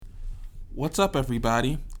What's up,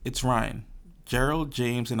 everybody? It's Ryan. Gerald,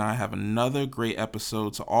 James, and I have another great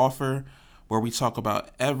episode to offer where we talk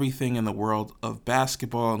about everything in the world of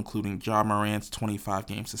basketball, including Ja Morant's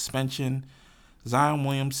 25-game suspension, Zion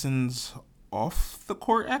Williamson's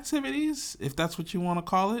off-the-court activities, if that's what you want to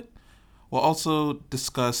call it. We'll also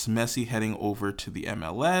discuss Messi heading over to the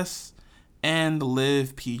MLS and the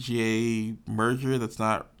Live PGA merger that's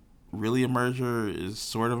not really a merger, is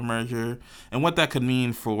sort of a merger, and what that could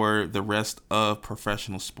mean for the rest of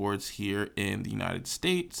professional sports here in the United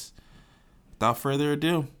States. Without further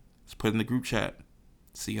ado, let's put in the group chat.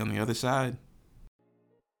 See you on the other side.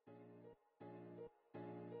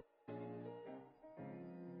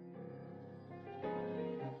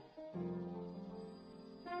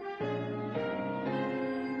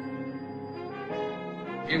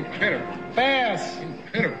 Incredible. Fast.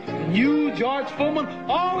 Incredible. You, George Foreman,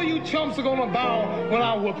 all of you chumps are gonna bow when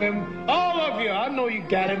I whoop him. All of you. I know you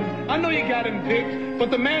got him. I know you got him picked. But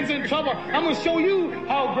the man's in trouble. I'm gonna show you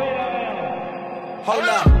how great I am. Hold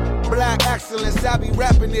up. Black excellence, I be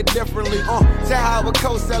rapping it differently. Tell how a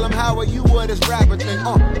coast, tell him how you would this rapper thing.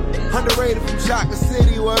 Underrated from Chocolate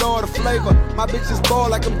City with all the flavor. My bitches ball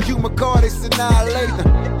like I'm Q McCarty,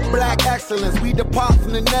 annihilating. Black excellence, we depart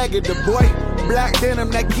from the negative, boy. Black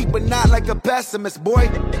denim that keep a knot like a pessimist, boy.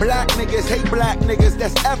 Black niggas hate black niggas,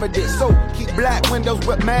 that's evident. So keep black windows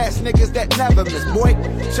with mass niggas that never miss, boy.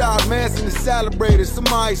 Charles Manson is celebrated,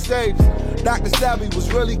 somebody saves. Dr. Savvy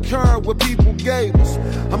was really current what people gave us.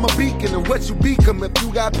 I'm a beacon of what you become if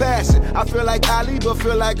you got passion. I feel like Ali, but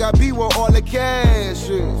feel like I be where all the cash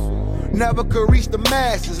is. Never could reach the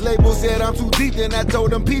masses. Label said I'm too deep, then I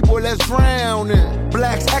told them people let's drown in.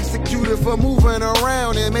 Blacks executed for moving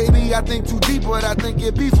around, and maybe I think too deep, but I think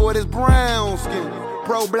it be for this brown skin.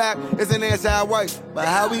 Pro-black is an anti-white, but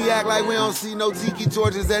how we act like we don't see no tiki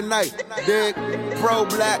torches at night. Dig?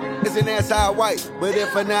 Pro-black is an anti-white, but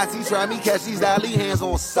if a Nazi try me, catch these Ali hands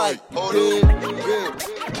on sight. Dig? He's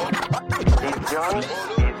young,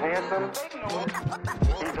 he's handsome,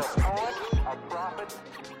 he's a poet, a prophet,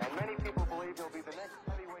 and many people believe he'll be the next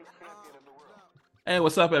heavyweight champion of the world. Hey,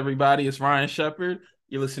 what's up, everybody? It's Ryan Shepard.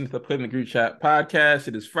 You're listening to the Put in the Group Chat podcast.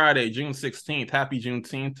 It is Friday, June 16th. Happy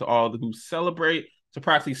Juneteenth to all who celebrate. It's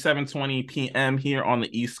approximately 7:20 p.m. here on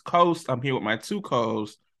the East Coast. I'm here with my two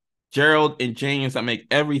co-hosts, Gerald and James, that make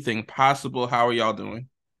everything possible. How are y'all doing?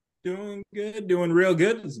 Doing good, doing real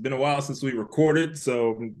good. It's been a while since we recorded,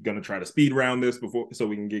 so I'm gonna try to speed round this before so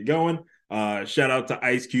we can get going. Shout out to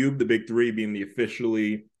Ice Cube, the Big Three, being the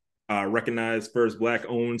officially recognized first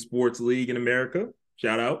Black-owned sports league in America.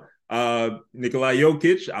 Shout out. Nikola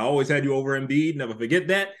Jokic, I always had you over Embiid, never forget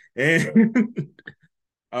that.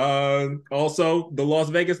 And also the Las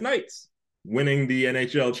Vegas Knights winning the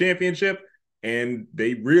NHL championship, and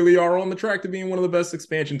they really are on the track to being one of the best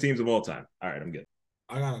expansion teams of all time. All right, I'm good.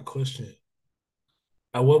 I got a question.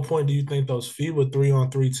 At what point do you think those FIBA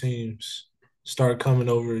 3-on-3 teams start coming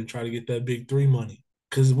over and try to get that big three money?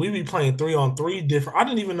 Because we be playing 3-on-3 different. I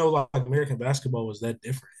didn't even know like American basketball was that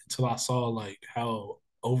different until I saw like how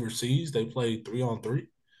overseas they play 3-on-3.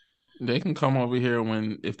 They can come over here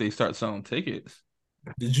if they start selling tickets.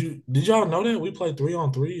 Did y'all know that we play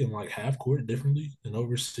 3-on-3 in like half court differently than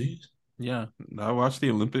overseas? Yeah, I watched the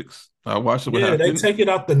Olympics. I watched it. Yeah, they take it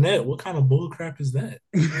out the net. What kind of bull crap is that?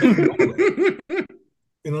 You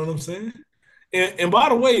know what I'm saying? And by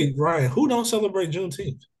the way, Ryan, who don't celebrate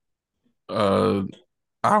Juneteenth?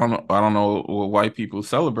 I don't know. I don't know what white people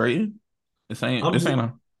celebrating. This ain't.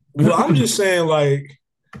 Well, I'm just saying, like,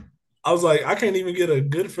 I was like, I can't even get a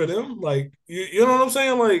good for them. Like, you know what I'm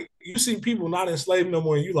saying? Like, you see people not enslaved no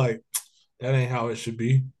more, and you like, that ain't how it should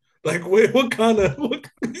be. Like, what kind of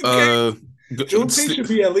Juneteenth should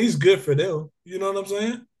be at least good for them. You know what I'm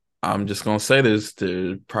saying? I'm just gonna say this: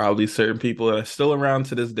 there are probably certain people that are still around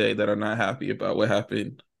to this day that are not happy about what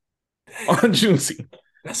happened on Juneteenth.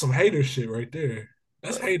 That's some hater shit right there.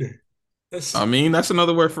 That's hater. That's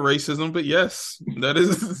another word for racism, but yes, that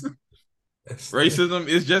is racism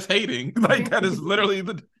is just hating. Like that is literally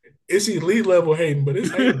it's elite level hating, but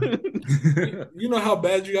it's hating. You know how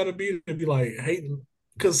bad you gotta be to be like hating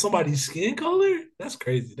because somebody's skin color? That's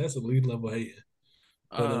crazy. That's elite level hating.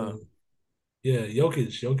 But yeah,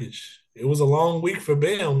 Jokic. It was a long week for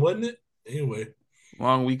Bam, wasn't it? Anyway.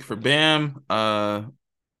 Long week for Bam. Gonna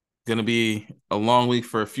be a long week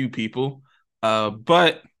for a few people.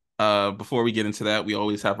 But before we get into that, we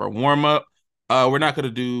always have our warm-up. We're not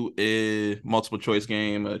gonna do a multiple choice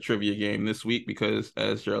game, a trivia game this week because,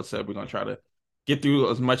 as Gerald said, we're gonna try to get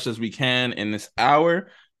through as much as we can in this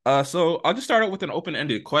hour. So I'll just start out with an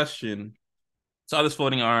open-ended question. Saw this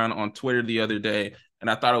floating around on Twitter the other day, and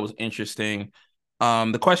I thought it was interesting.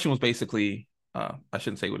 The question was basically, I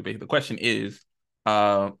shouldn't say what it the question is,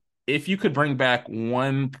 uh, if you could bring back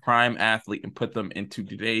one prime athlete and put them into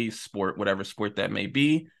today's sport, whatever sport that may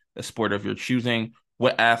be, the sport of your choosing,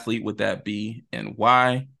 what athlete would that be and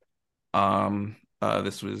why?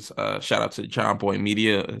 This was shout out to John Boy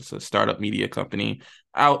Media. It's a startup media company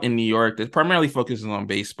out in New York that primarily focuses on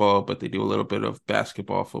baseball, but they do a little bit of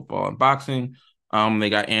basketball, football, and boxing. They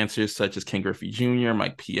got answers such as Ken Griffey Jr.,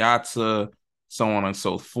 Mike Piazza, so on and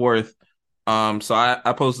so forth. So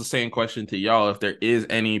I pose the same question to y'all: if there is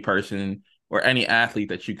any person or any athlete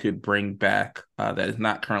that you could bring back that is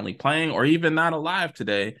not currently playing or even not alive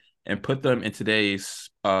today, and put them in today's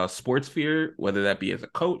sports sphere, whether that be as a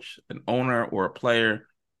coach, an owner, or a player,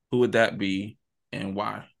 who would that be and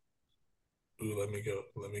why? Ooh, let me go.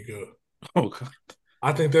 Let me go. Oh, God.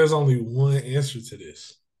 I think there's only one answer to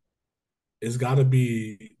this. It's got to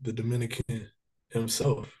be the Dominican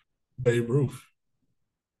himself, Babe Ruth.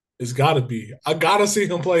 It's got to be. I got to see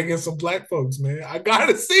him play against some black folks, man. I got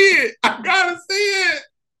to see it. I got to see it.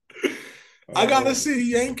 I got to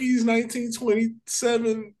see Yankees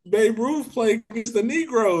 1927 Babe Ruth play against the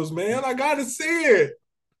Negroes, man. I got to see it.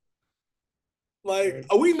 Like,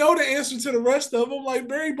 we know the answer to the rest of them. Like,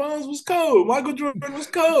 Barry Bonds was cold. Michael Jordan was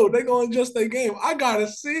cold. They going to adjust their game. I got to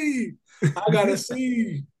see. I got to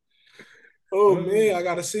see. Oh, man, I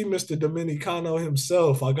got to see Mr. Dominicano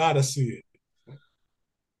himself. I got to see it.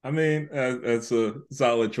 I mean, that's a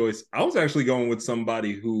solid choice. I was actually going with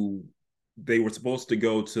somebody who they were supposed to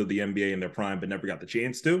go to the NBA in their prime, but never got the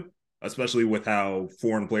chance to, especially with how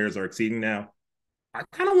foreign players are exceeding now. I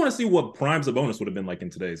kind of want to see what Prime Sabonis would have been like in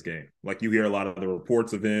today's game. Like, you hear a lot of the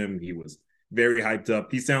reports of him. He was very hyped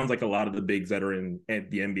up. He sounds like a lot of the bigs that are in at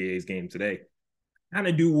the NBA's game today. Kind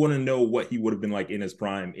of do want to know what he would have been like in his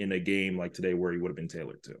prime in a game like today where he would have been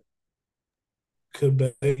tailored to. Could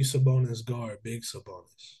Baby Sabonis guard Big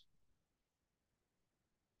Sabonis?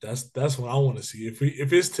 That's what I want to see.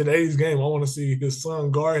 If it's today's game, I want to see his son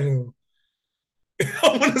guard him.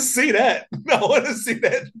 I want to see that. I want to see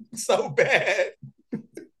that so bad.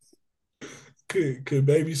 Could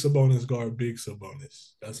Baby Sabonis guard Big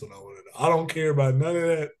Sabonis? That's what I want to know. I don't care about none of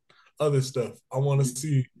that other stuff. I want to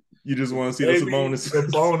see. You just want to see the Sabonis.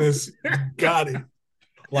 Sabonis got it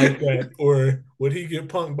like that, or would he get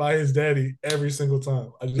punked by his daddy every single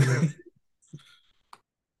time? I just want.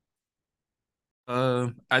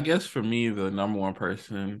 I guess for me, the number one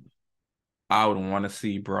person I would want to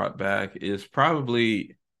see brought back is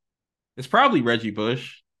probably Reggie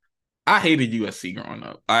Bush. I hated USC growing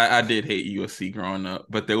up. I did hate USC growing up,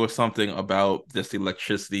 but there was something about just the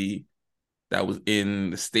electricity that was in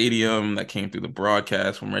the stadium that came through the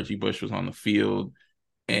broadcast when Reggie Bush was on the field,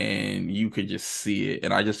 and you could just see it.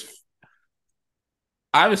 And I just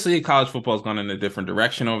obviously college football has gone in a different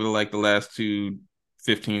direction over the last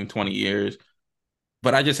 15, 20 years.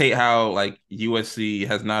 But I just hate how like USC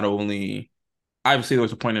has not only obviously there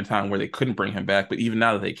was a point in time where they couldn't bring him back, but even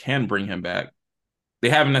now that they can bring him back, they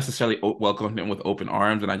haven't necessarily welcomed him with open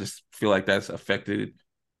arms, and I just feel like that's affected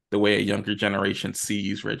the way a younger generation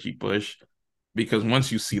sees Reggie Bush. Because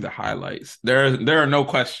once you see the highlights, there are no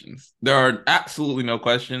questions. There are absolutely no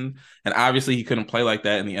questions, and obviously he couldn't play like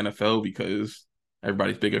that in the NFL because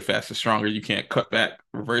everybody's bigger, faster, stronger. You can't cut back,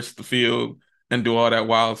 reverse the field, and do all that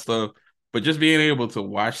wild stuff. But just being able to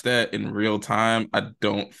watch that in real time, I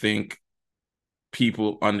don't think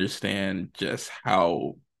people understand just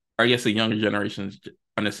how, or I guess the younger generation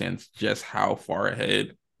understands just how far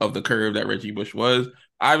ahead of the curve that Reggie Bush was.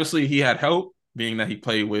 Obviously, he had help, being that he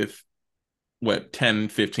played with, 10,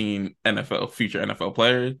 15 future NFL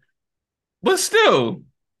players. But still,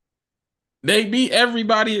 they beat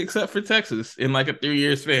everybody except for Texas in like a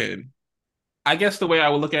 3-year span. I guess the way I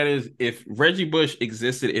would look at it is if Reggie Bush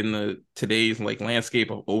existed in today's like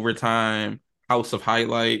landscape of overtime, house of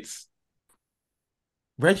highlights,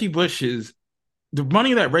 Reggie Bush is the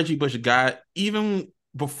money that Reggie Bush got even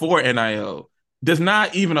before NIL does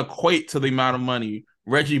not even equate to the amount of money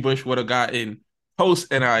Reggie Bush would have gotten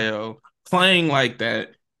post NIL playing like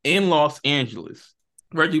that in Los Angeles.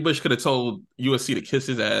 Reggie Bush could have told USC to kiss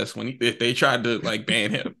his ass if they tried to like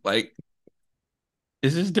ban him. Like,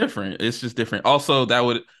 it's just different. It's just different. Also,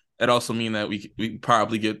 it also mean that we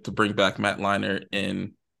probably get to bring back Matt Leinart,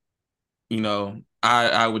 and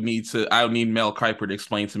I would need Mel Kiper to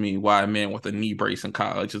explain to me why a man with a knee brace in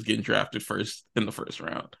college is getting drafted first in the first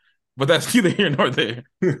round. But that's neither here nor there.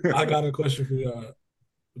 I got a question for y'all,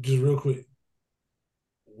 just real quick.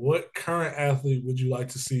 What current athlete would you like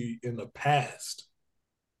to see in the past?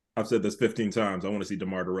 I've said this 15 times. I want to see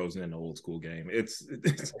DeMar DeRozan in the old school game. It's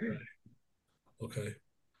Okay.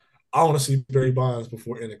 I want to see Barry Bonds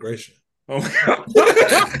before integration. Oh,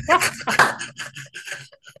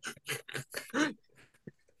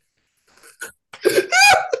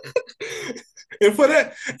 And for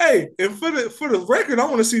that, hey, and for the record, I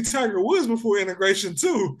want to see Tiger Woods before integration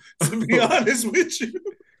too. To be honest with you,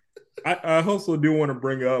 I also do want to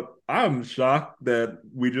bring up. I'm shocked that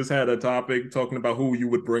we just had a topic talking about who you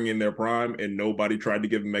would bring in their prime, and nobody tried to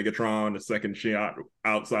give Megatron a second shot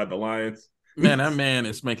outside the Lions. Man, that man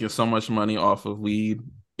is making so much money off of weed.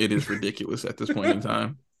 It is ridiculous at this point in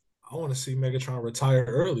time. I want to see Megatron retire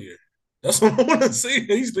earlier. That's what I want to see.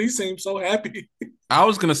 He seems so happy. I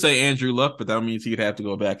was gonna say Andrew Luck, but that means he'd have to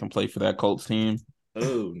go back and play for that Colts team.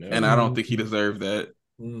 Oh no! And I don't think he deserved that.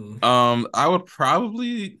 I'd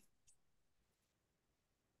probably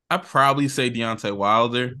say Deontay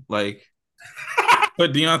Wilder. Like,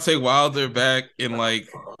 put Deontay Wilder back in like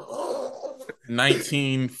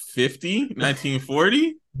 1950,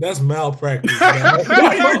 1940. That's malpractice.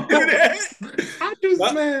 Why you do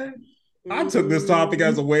that? Man. I took this topic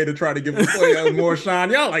as a way to try to give the players more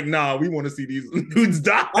shine. Y'all like, nah, we want to see these dudes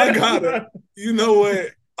die. I got it. You know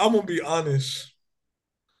what? I'm gonna be honest.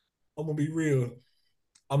 I'm gonna be real.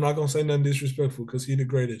 I'm not gonna say nothing disrespectful because he's the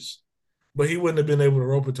greatest. But he wouldn't have been able to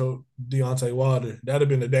rope it to Deontay Wilder. That'd have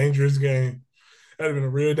been a dangerous game. That'd have been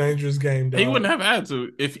a real dangerous game. Dog. He wouldn't have had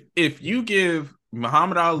to. If you give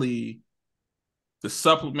Muhammad Ali the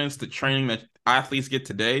supplements, the training that athletes get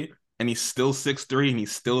today, and he's still 6'3" and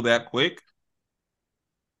he's still that quick,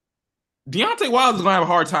 Deontay Wilder's gonna have a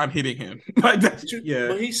hard time hitting him. Like that. Yeah.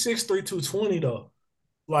 But he's 6'3", 220 though.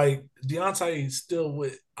 Like Deontay is still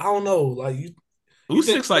with I don't know. Like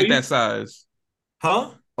Usyk's like that size.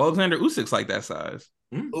 Huh? Alexander Usyk's like that size.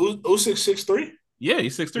 Usyk 6'3"? Yeah,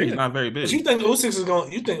 he's 6'3". Yeah. He's not very big. But you think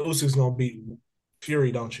Usyk's gonna beat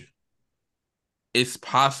Fury, don't you? It's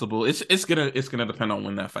possible. It's gonna depend on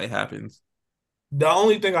when that fight happens. The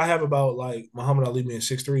only thing I have about like Muhammad Ali being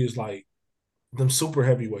 6'3" is like them super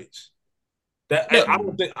heavyweights. That yeah.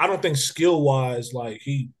 I don't think skill wise like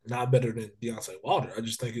he not better than Deontay Wilder. I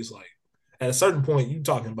just think it's like at a certain point you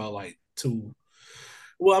talking about like two.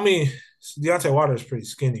 Well, I mean Deontay Wilder is pretty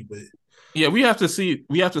skinny, but yeah, we have to see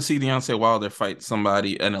Deontay Wilder fight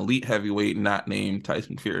somebody, an elite heavyweight not named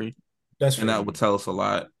Tyson Fury. That would tell us a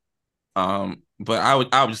lot. But I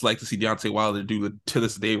would just like to see Deontay Wilder do the to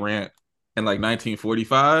this day rant in like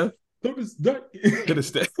 1945. To this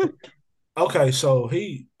day. Okay, so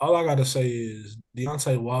all I gotta say is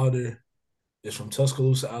Deontay Wilder is from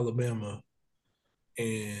Tuscaloosa, Alabama,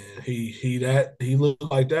 and he looked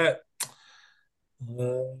like that.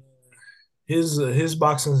 His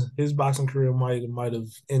boxing career might have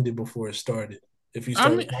ended before it started if he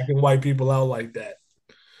started knocking white people out like that.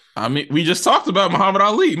 I mean, we just talked about Muhammad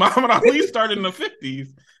Ali. Muhammad Ali started in the 50s,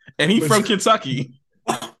 and he's from Kentucky.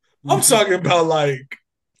 I'm talking about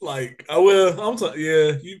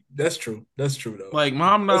that's true. That's true though. Like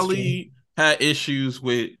Muhammad Ali had issues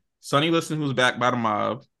with Sonny Liston, who was backed by the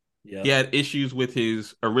mob. Yeah. He had issues with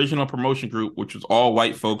his original promotion group, which was all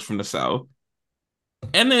white folks from the South.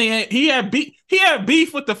 And then he had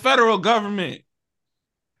beef with the federal government.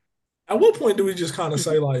 At what point do we just kind of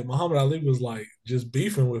say like Muhammad Ali was like just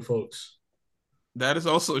beefing with folks? That is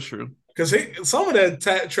also true. Because some of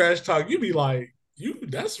that trash talk, you be like,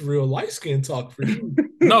 that's real light skin talk for you.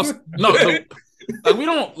 No, like, we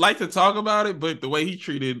don't like to talk about it, but the way he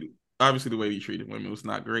treated women was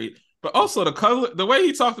not great. But also the way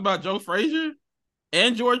he talked about Joe Frazier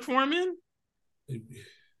and George Foreman.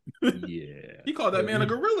 Yeah. He called that man a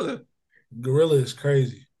gorilla. Gorilla is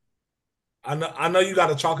crazy. I know you got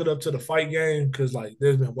to chalk it up to the fight game because like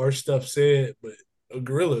there's been worse stuff said, but a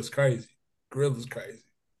gorilla is crazy. Gorilla's crazy.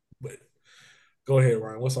 But go ahead,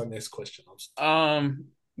 Ryan. What's our next question?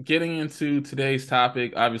 Getting into today's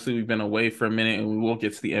topic, obviously we've been away for a minute and we will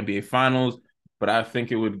get to the NBA Finals, but I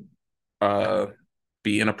think it would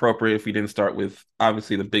be inappropriate if we didn't start with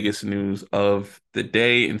obviously the biggest news of the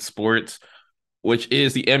day in sports, which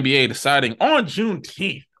is the NBA deciding on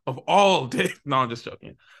Juneteenth of all days. No, I'm just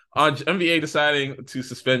joking. NBA deciding to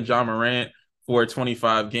suspend Ja Morant for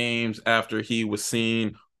 25 games after he was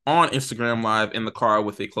seen on Instagram Live in the car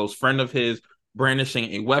with a close friend of his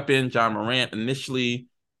brandishing a weapon. Ja Morant initially,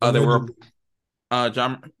 it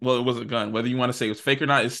was a gun. Whether you want to say it was fake or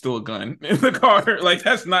not, it's still a gun in the car. Like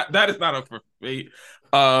that is not a fake.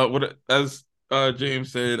 As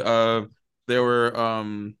James said, there were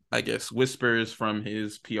I guess whispers from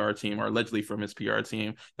his PR team or allegedly from his PR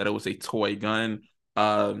team that it was a toy gun.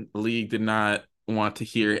 The league did not want to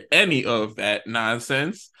hear any of that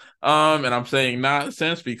nonsense. And I'm saying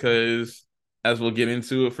nonsense because as we'll get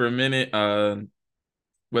into it for a minute,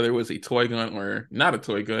 whether it was a toy gun or not a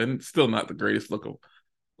toy gun, still not the greatest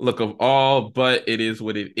look of all, but it is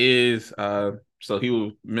what it is. So he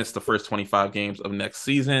will miss the first 25 games of next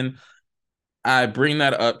season. I bring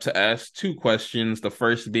that up to ask two questions. The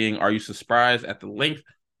first being, are you surprised at the length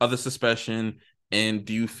of the suspension? And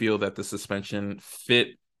do you feel that the suspension fit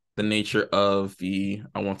the nature of the,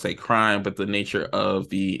 I won't say crime, but the nature of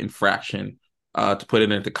the infraction? To put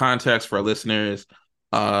it into context for our listeners,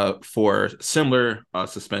 for similar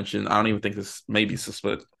suspension, I don't even think this may be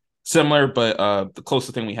similar, but the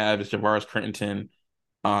closest thing we have is Javaris Crittenton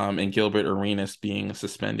and Gilbert Arenas being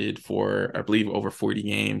suspended for, I believe, over 40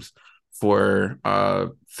 games for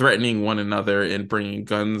threatening one another and bringing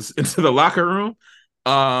guns into the locker room.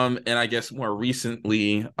 And I guess more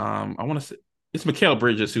recently, I want to say it's Mikal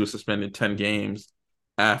Bridges who was suspended 10 games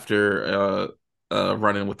after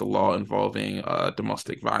running with the law involving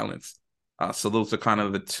domestic violence. So those are kind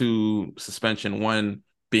of the two suspension, one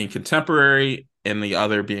being contemporary and the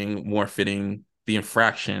other being more fitting the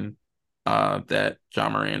infraction that Ja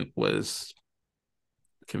Morant was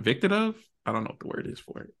convicted of. I don't know what the word is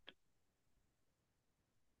for it.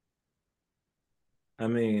 I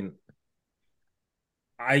mean,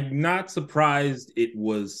 I'm not surprised it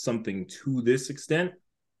was something to this extent.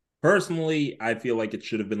 Personally, I feel like it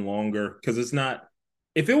should have been longer because it's not.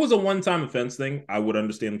 If it was a one-time offense thing, I would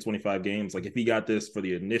understand the 25 games. Like if he got this for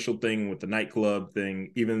the initial thing with the nightclub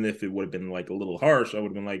thing, even if it would have been like a little harsh, I would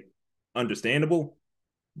have been like understandable.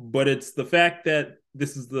 But it's the fact that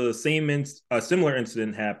this is the a similar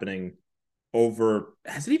incident happening over.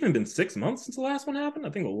 Has it even been 6 months since the last one happened? I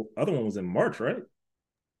think the other one was in March, right?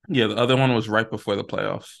 Yeah, the other one was right before the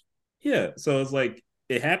playoffs. Yeah. So it's like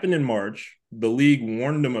it happened in March. The league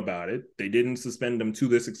warned them about it. They didn't suspend him to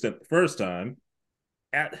this extent the first time.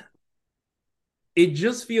 It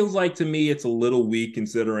just feels like to me it's a little weak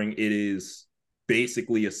considering it is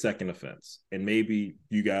basically a second offense. And maybe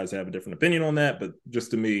you guys have a different opinion on that, but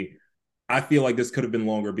just to me, I feel like this could have been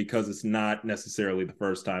longer because it's not necessarily the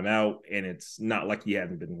first time out and it's not like he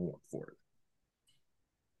hadn't been warned for it.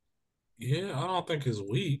 Yeah, I don't think it's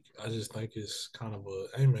weak. I just think it's kind of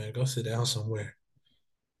a, hey man, go sit down somewhere.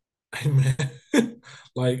 Hey man,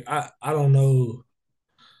 like I don't know.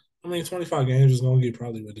 I mean, 25 games is gonna get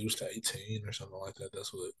probably reduced to 18 or something like that.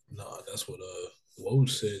 That's what Woj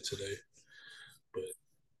said today.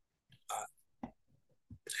 But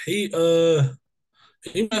he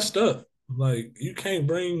he messed up. Like you can't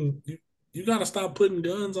bring you gotta stop putting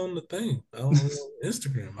guns on the thing on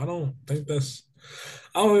Instagram. I don't think that's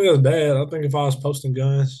bad. I think if I was posting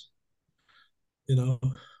guns,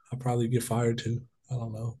 I'd probably get fired too. I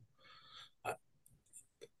don't know.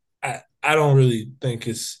 I I don't really think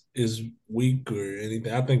it's is weak or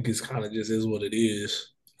anything. I think it's kind of just is what it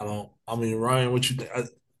is. I mean, Ryan, what you think?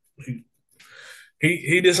 He,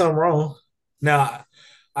 he did something wrong. Now,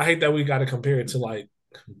 I hate that we got to compare it to like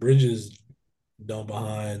Bridges done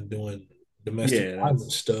behind doing domestic Yeah, violence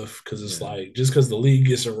that's stuff because it's yeah. like just because the league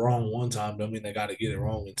gets it wrong one time, don't mean they got to get it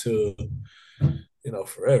wrong until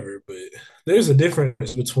forever. But there's a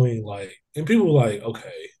difference between like, and people like,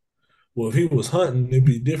 okay, well, if he was hunting, it'd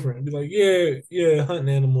be different. It'd be like, yeah, yeah,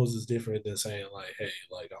 hunting animals is different than saying like, hey,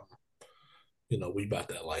 like we about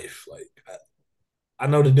that life. Like, I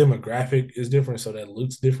know the demographic is different, so that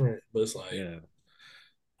looks different, but it's like, Yeah.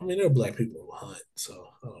 I mean, there are black people who hunt, so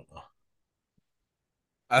I don't know.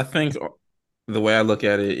 I think the way I look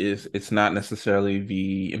at it is it's not necessarily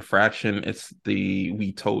the infraction, it's the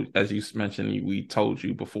we told, as you mentioned, we told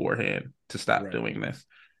you beforehand to stop Right. doing this.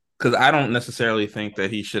 Because I don't necessarily think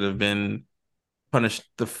that he should have been punished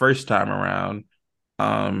the first time around.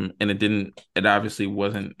 And it obviously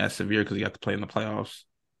wasn't as severe because he got to play in the playoffs.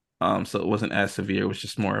 So it wasn't as severe. It was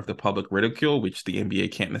just more of the public ridicule, which the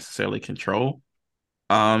NBA can't necessarily control.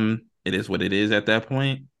 It is what it is at that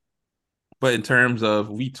point. But in terms of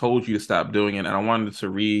we told you to stop doing it, and I wanted to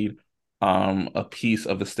read a piece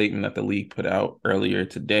of the statement that the league put out earlier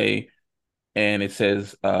today. And it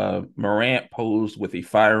says Morant posed with a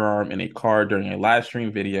firearm in a car during a live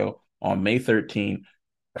stream video on May 13th,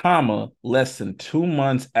 less than 2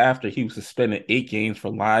 months after he was suspended 8 games for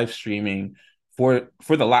live streaming for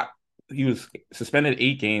the lot. He was suspended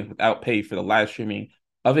 8 games without pay for the live streaming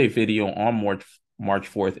of a video on March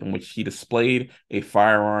 4th in which he displayed a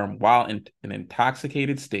firearm while in an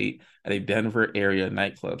intoxicated state at a Denver area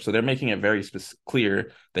nightclub. So they're making it very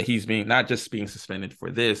clear that he's not just being suspended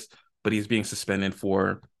for this, but he's being suspended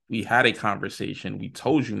for, we had a conversation, we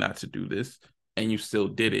told you not to do this, and you still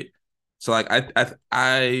did it. So like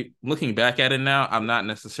I looking back at it now, I'm not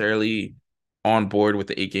necessarily on board with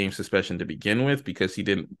the 8 game suspension to begin with because he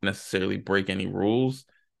didn't necessarily break any rules.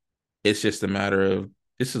 It's just a matter of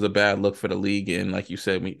this is a bad look for the league, and like you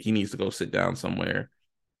said, he needs to go sit down somewhere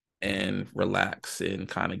and relax and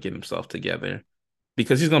kind of get himself together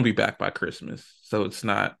because he's gonna be back by Christmas. So it's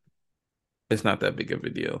not that big of a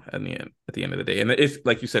deal at the end of the day. And it's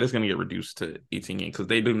like you said, it's gonna get reduced to 18 games because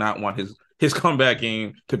they do not want his comeback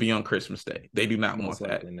game to be on Christmas Day. They do not want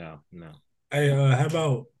that. No. Hey, how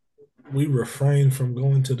about we refrain from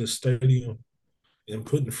going to the stadium and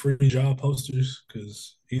putting free job posters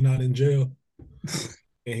because he's not in jail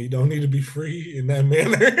and he don't need to be free in that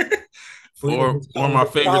manner. Or my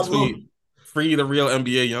favorite tweet, free the real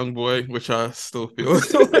NBA young boy, which I still feel.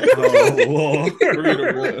 Oh, Lord. Free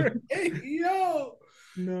the real. Hey, yo.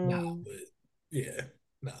 No. Nah, but yeah,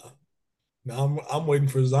 nah. Now I'm waiting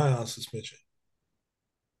for Zion's suspension.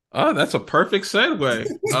 Oh, that's a perfect segue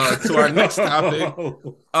to our next topic.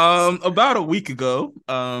 About a week ago,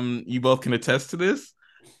 you both can attest to this.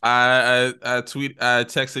 I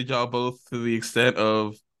texted y'all both to the extent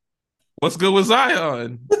of what's good with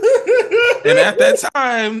Zion? And at that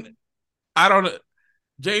time, I don't know.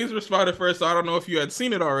 James responded first, so I don't know if you had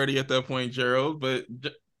seen it already at that point, Gerald. But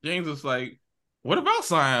James was like, "What about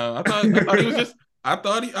Zion? I thought he was just. I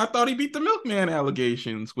thought he beat the milkman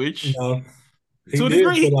allegations, which he to a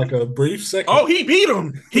degree for like a brief second. Oh, he beat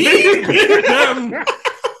them. He beat them.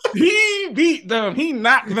 He beat them. He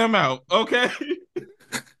knocked them out. Okay.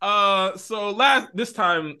 So this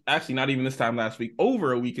time, actually, not even this time last week,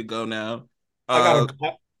 over a week ago now.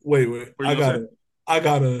 Wait. I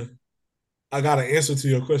gotta answer to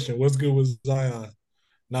your question. What's good with Zion?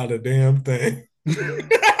 Not a damn thing.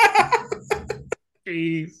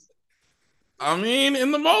 Jeez. I mean,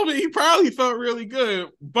 in the moment, he probably felt really good,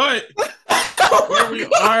 but where we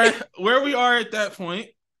are at that point.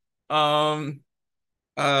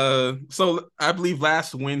 So I believe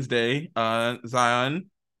last Wednesday,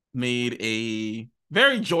 Zion made a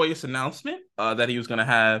very joyous announcement that he was going to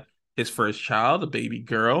have his first child, a baby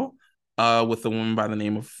girl, with a woman by the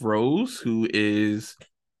name of Rose, who is,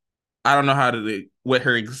 I don't know what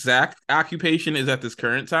her exact occupation is at this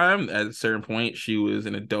current time. At a certain point, she was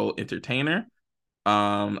an adult entertainer.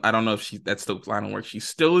 I don't know if that's the line of work she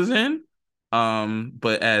still is in.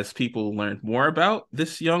 But as people learned more about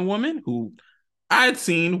this young woman who I had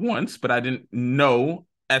seen once, but I didn't know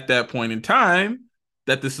at that point in time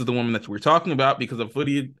that this is the woman that we're talking about because a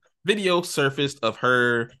video surfaced of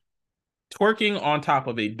her twerking on top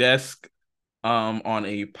of a desk on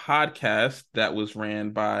a podcast that was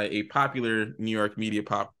ran by a popular New York media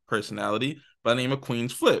pop personality by the name of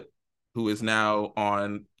Queen's Flip, who is now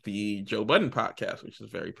on the Joe Budden podcast, which is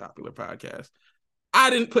a very popular podcast. I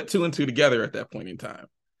didn't put two and two together at that point in time.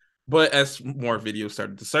 But as more videos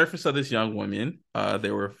started to surface of this young woman,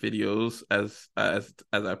 there were videos as I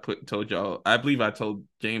told y'all. I believe I told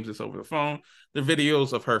James this over the phone. The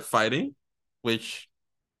videos of her fighting, which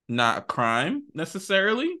not a crime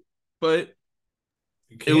necessarily, but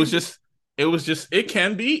it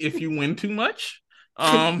can be if you win too much.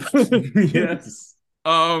 Yes.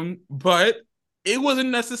 But it wasn't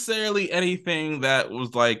necessarily anything that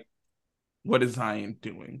was like, what is Zion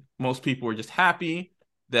doing? Most people were just happy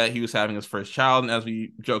that he was having his first child. And as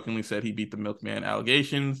we jokingly said, he beat the milkman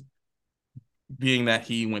allegations, being that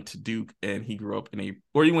he went to Duke and he grew up he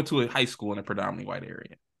went to a high school in a predominantly white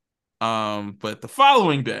area. But the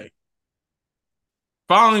following day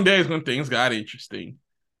is when things got interesting.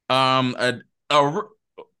 In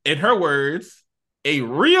her words, a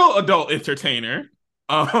real adult entertainer,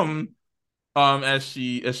 as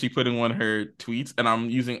she put in one of her tweets, and I'm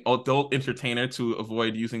using adult entertainer to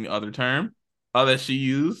avoid using the other term that she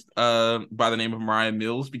used, by the name of Mariah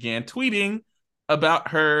Mills, began tweeting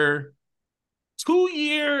about her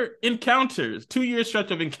 2-year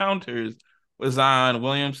stretch of encounters with Zion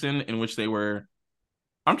Williamson, in which they were,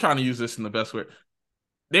 I'm trying to use this in the best way,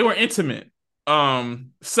 they were intimate,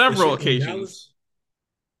 several occasions.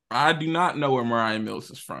 I do not know where Mariah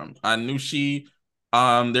Mills is from. I knew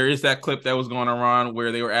there is that clip that was going around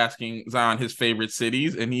where they were asking Zion his favorite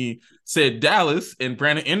cities, and he said Dallas, and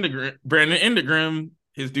Brandon Ingram,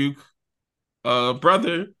 his Duke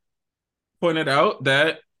brother, pointed out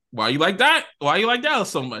that why you like Dallas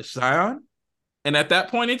so much, Zion? And at that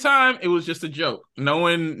point in time, it was just a joke. No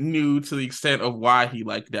one knew to the extent of why he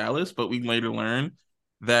liked Dallas, but we later learned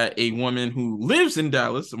that a woman who lives in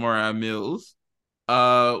Dallas, Mariah Mills,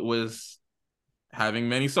 was having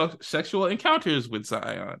many sexual encounters with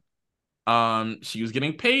Zion. She was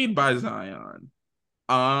getting paid by Zion.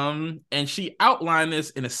 And she outlined this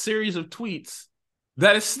in a series of tweets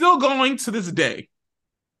that is still going to this day.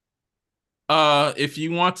 If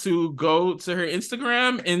you want to go to her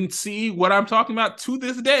Instagram and see what I'm talking about to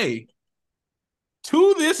this day,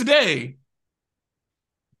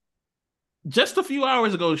 just a few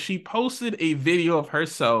hours ago, she posted a video of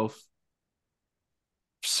herself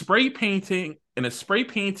spray painting in a spray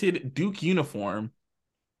painted Duke uniform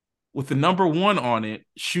with the number 1 on it,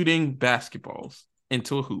 shooting basketballs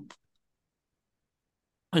into a hoop.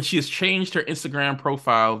 And she has changed her Instagram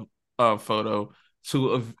profile photo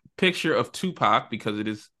to a picture of Tupac because it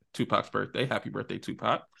is Tupac's birthday. Happy birthday,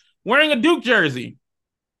 Tupac. Wearing a Duke jersey,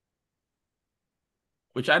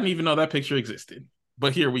 which I didn't even know that picture existed.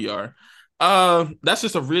 But here we are. That's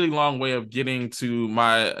just a really long way of getting to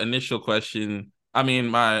my initial question. I mean,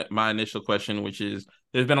 my initial question, which is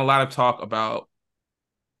there's been a lot of talk about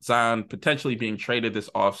Zion potentially being traded this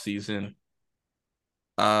offseason.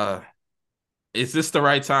 Is this the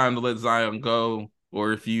right time to let Zion go?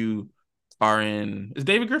 Or if you are is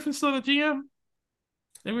David Griffin still the GM?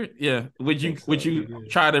 Yeah. Would you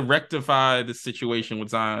try to rectify the situation with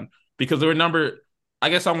Zion? Because there were I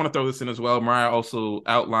guess I want to throw this in as well. Mariah also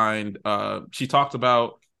outlined, she talked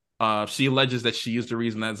about, she alleges that she is the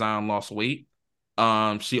reason that Zion lost weight.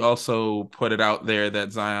 She also put it out there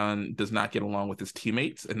that Zion does not get along with his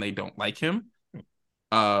teammates and they don't like him.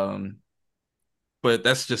 But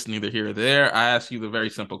that's just neither here or there. I ask you the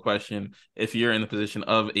very simple question. If you're in the position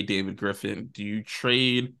of a David Griffin, do you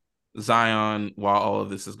trade Zion while all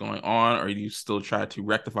of this is going on, or do you still try to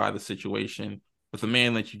rectify the situation with a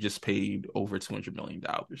man that you just paid over $200 million?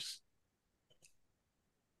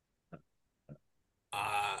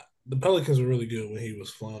 The Pelicans were really good when he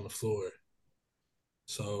was flying the floor.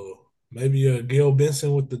 So maybe Gail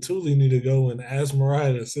Benson with the Thule need to go and ask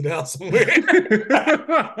Mariah to sit down somewhere.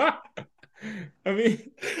 I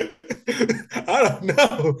mean, I don't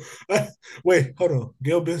know. Wait, hold on.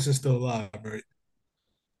 Gail Benson's still alive, right?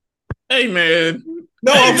 Hey, man.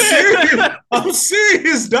 No, I'm serious. I'm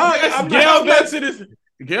serious, dog. Gail Benson is...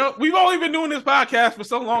 Gail, we've only been doing this podcast for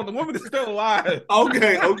so long. The woman is still alive.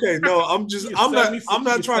 Okay. No, I'm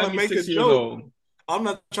not trying to make a joke. I'm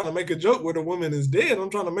not trying to make a joke where the woman is dead. I'm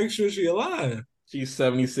trying to make sure she's alive. She's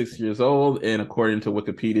 76 years old, and according to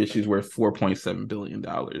Wikipedia, she's worth $4.7 billion.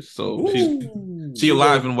 So she's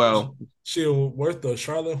alive and well. She's worth the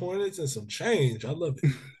Charlotte Hornets and some change. I love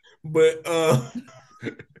it.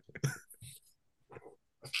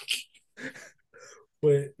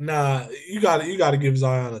 But nah, you gotta give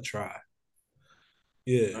Zion a try.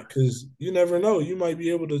 Yeah, because you never know. You might be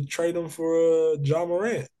able to trade him for Ja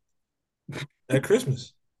Morant at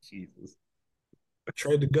Christmas. Jesus.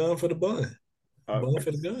 Trade the gun for the bun. Bun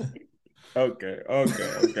for the gun. Okay.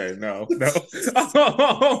 No.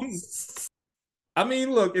 I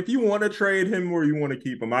mean, look, if you want to trade him or you want to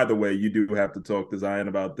keep him, either way, you do have to talk to Zion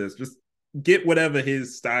about this. Just get whatever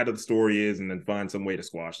his side of the story is and then find some way to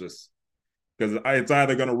squash this. Because it's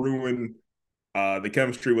either going to ruin the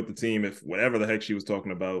chemistry with the team if whatever the heck she was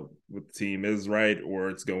talking about with the team is right, or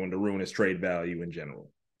it's going to ruin his trade value in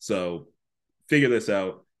general. So figure this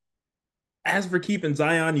out. As for keeping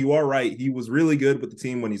Zion, you are right. He was really good with the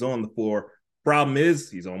team when he's on the floor. Problem is,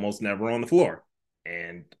 he's almost never on the floor.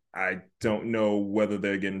 And I don't know whether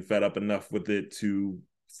they're getting fed up enough with it to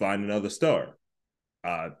find another star.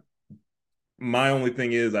 My only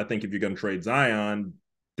thing is, I think if you're going to trade Zion,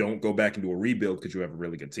 don't go back into a rebuild because you have a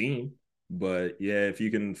really good team. But yeah, if you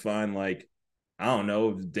can find, like, I don't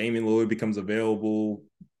know, if Damian Lillard becomes available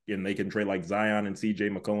and they can trade like Zion and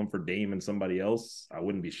CJ McCollum for Dame and somebody else, I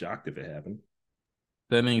wouldn't be shocked if it happened.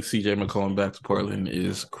 Sending CJ McCollum back to Portland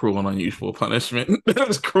is cruel and unusual punishment.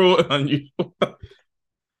 That's cruel and unusual.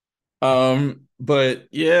 But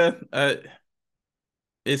yeah,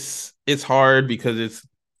 it's hard because it's,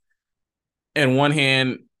 in one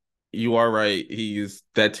hand, you are right.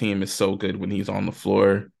 That team is so good when he's on the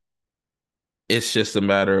floor. It's just a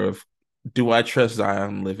matter of, do I trust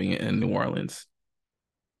Zion living in New Orleans?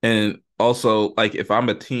 And also, like, if I'm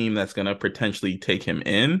a team that's going to potentially take him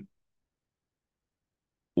in,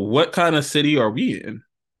 what kind of city are we in?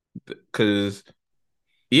 Because,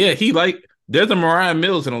 yeah, there's a Mariah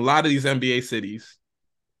Mills in a lot of these NBA cities.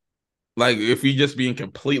 Like, if you're just being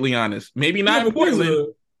completely honest, maybe not in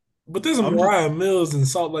Portland. But there's a Mariah Mills in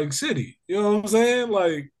Salt Lake City. You know what I'm saying?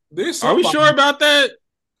 Like, there's Are we sure about that?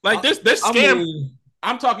 Like, there's scam.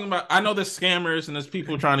 I'm talking about, I know there's scammers and there's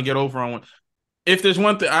people trying to get over on one. If there's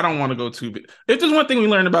one thing, I don't want to go too big. If there's one thing we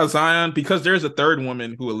learned about Zion, because there's a third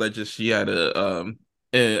woman who alleges she had a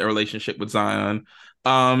relationship with Zion.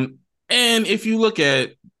 And if you look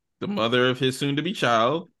at the mother of his soon-to-be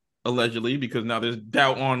child, allegedly, because now there's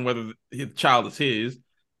doubt on whether his child is his,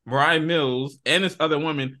 Mariah Mills, and this other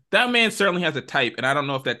woman, that man certainly has a type, and I don't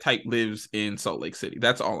know if that type lives in Salt Lake City.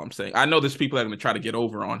 That's all I'm saying. I know there's people that are going to try to get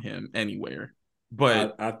over on him anywhere,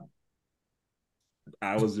 but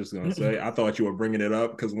I was just gonna say, I thought you were bringing it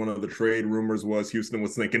up because one of the trade rumors was Houston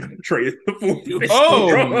was thinking of trading the fourth.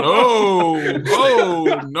 Oh no!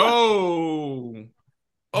 Oh no!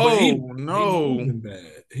 But he Oh no! moving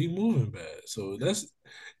bad. He moving bad. So that's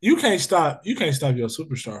you can't stop your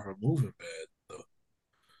superstar from moving bad though.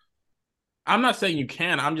 I'm not saying you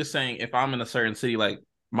can. I'm just saying if I'm in a certain city like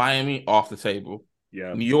Miami, off the table.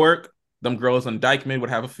 Yeah. New York, them girls on Dykeman would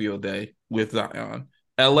have a field day with Zion.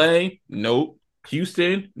 LA, nope.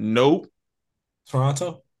 Houston, nope.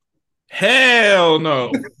 Toronto? Hell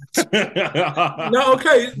no. No,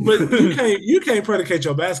 okay, but you can't predicate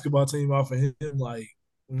your basketball team off of him like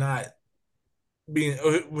not being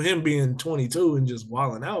him being 22 and just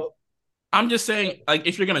wilding out. I'm just saying, like,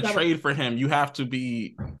 if you're gonna trade for him, you have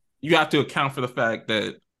to account for the fact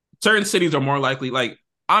that certain cities are more likely. Like,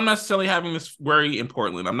 I'm not necessarily having this worry in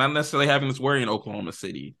Portland. I'm not necessarily having this worry in Oklahoma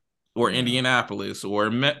City or Indianapolis or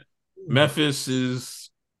Memphis is.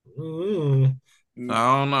 I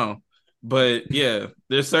don't know, but yeah,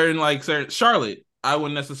 there's certain Charlotte. I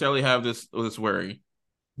wouldn't necessarily have this worry.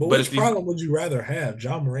 But which problem would you rather have?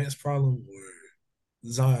 Ja Morant's problem or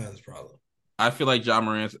Zion's problem? I feel like Ja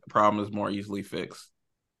Morant's problem is more easily fixed.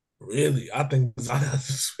 Really? I think Zion's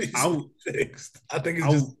is fixed. I think it's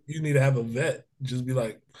just you need to have a vet. Just be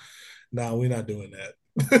like, nah, we're not doing that.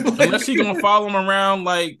 Unless he's gonna follow him around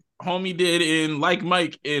like homie did in Like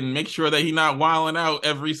Mike and make sure that he's not wilding out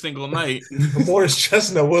every single night. Morris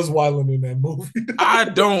Chestnut was wilding in that movie. I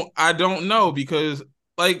don't know because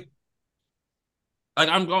like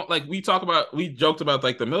I'm going like we joked about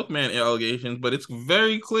like the milkman allegations, but it's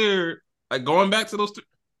very clear like going back to those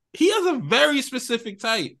he has a very specific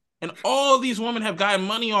type, and all these women have gotten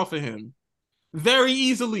money off of him very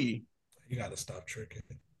easily. You gotta stop tricking.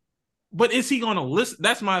 But is he gonna listen?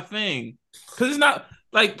 That's my thing. Because it's not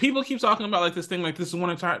like people keep talking about like this thing, like this is one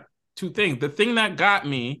of two things. The thing that got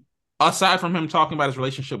me, aside from him talking about his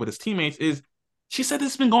relationship with his teammates, is she said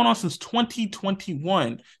this has been going on since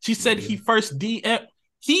 2021. She said he first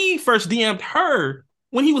DM'd her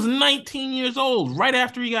when he was 19 years old, right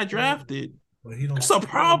after he got drafted. That's a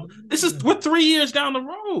problem. We're 3 years down the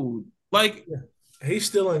road. Like he's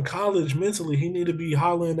still in college mentally. He need to be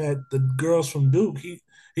hollering at the girls from Duke.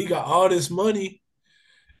 He got all this money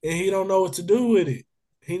and he don't know what to do with it.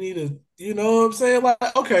 He need to, you know what I'm saying?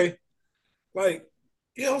 Like, okay. Like,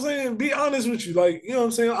 you know what I'm saying? Be honest with you. Like, you know what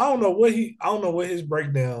I'm saying? I don't know what his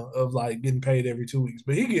breakdown of like getting paid every 2 weeks,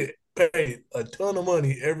 but he get paid a ton of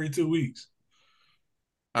money every 2 weeks.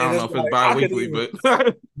 I don't know if it's bi-weekly, but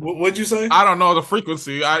what'd you say? I don't know the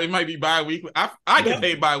frequency. It might be bi-weekly. I get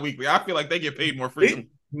paid bi-weekly. I feel like they get paid more frequently.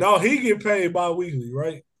 He get paid bi-weekly,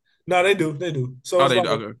 right? No, they do. So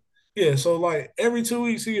okay. Yeah, so like every 2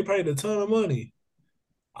 weeks he get paid a ton of money.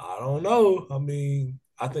 I don't know. I mean,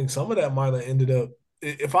 I think some of that might have ended up.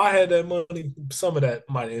 If I had that money, some of that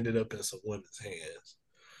might have ended up in some women's hands.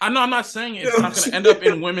 I know. I'm not saying it's not going to end up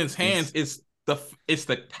in women's hands. It's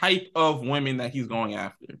the type of women that he's going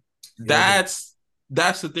after. Yeah,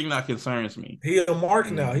 that's the thing that concerns me. He a mark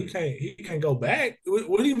now. He can't go back.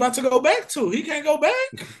 What are you about to go back to? He can't go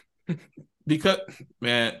back because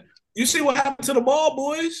man, you see what happened to the ball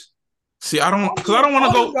boys. See, I don't want to go. I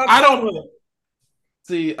don't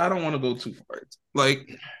want to go too far. Like,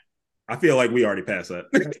 I feel like we already passed that.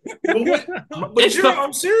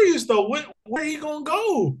 I'm serious though. Where are you gonna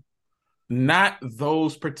go? Not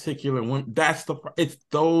those particular women. It's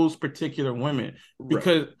those particular women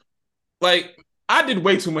because, like, I did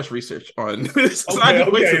way too much research on this.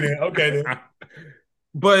 Okay, then.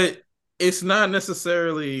 But it's not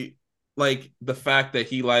necessarily like the fact that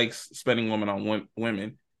he likes spending women on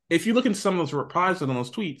women. If you look into some of those replies on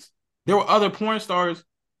those tweets, there were other porn stars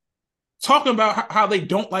talking about how they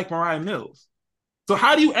don't like Mariah Mills. So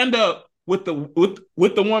how do you end up with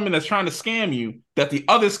the woman that's trying to scam you that the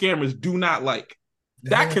other scammers do not like?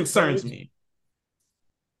 That concerns me.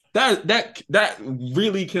 That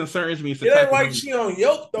really concerns me. It ain't like she on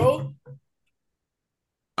Yelp though.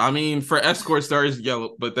 I mean, for escort stars,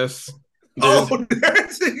 Yelp, but that's Yelp.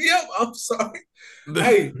 I'm sorry.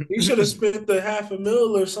 Hey, he should have spent the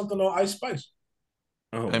 $500,000 or something on Ice Spice.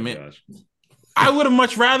 Oh my gosh. I would have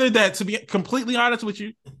much rather that, to be completely honest with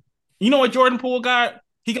you. You know what Jordan Poole got?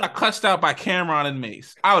 He got cussed out by Cameron and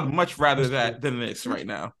Mace. I would much rather that than this right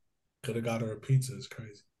now. Could have got her a pizza. It's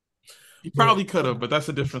crazy. He probably could have, but that's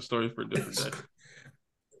a different story for a different day.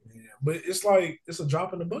 Yeah, but it's like it's a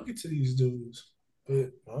drop in the bucket to these dudes.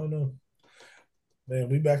 But I don't know. Man,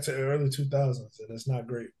 we back to early 2000s, and it's not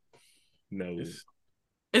great. No.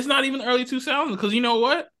 It's not even early 2000s because you know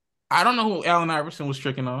what? I don't know who Allen Iverson was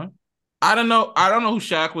tricking on. I don't know who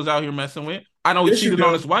Shaq was out here messing with. I know he Yes, you cheated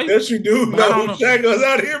on do. his wife. Yes, you do. but I No, don't know. Shaq was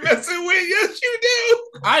out here messing with. Yes, you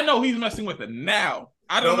do. I know he's messing with it now.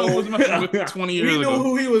 I don't know who was messing with it 20 years We knew ago.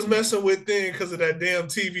 who he was messing with then because of that damn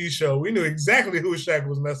TV show. We knew exactly who Shaq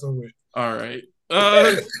was messing with. All right.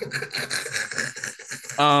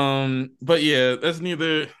 But yeah, that's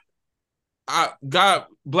neither. God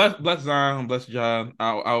bless Zion, bless John.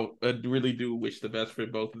 I really do wish the best for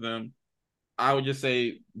both of them. I would just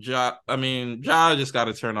say Ja just got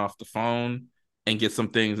to turn off the phone and get some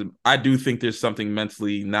things. I do think there's something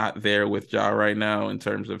mentally not there with Ja right now in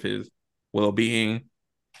terms of his well-being.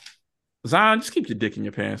 Zion, just keep your dick in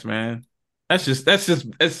your pants, man. That's just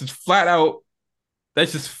flat out.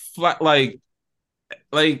 That's just flat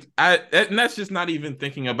and that's just not even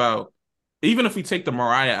thinking about. Even if we take the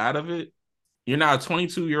Mariah out of it, you're now a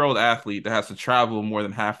 22-year-old athlete that has to travel more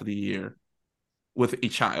than half of the year with a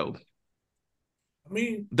child. I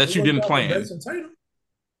mean, that you didn't plan.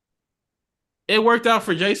 It worked out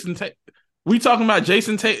for Jason Tatum. We talking about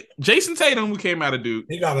Jason Tatum. Jason Tatum, who came out of Duke.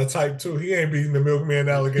 He got a type 2. He ain't beating the milkman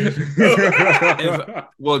allegation.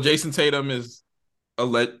 Well, Jason Tatum is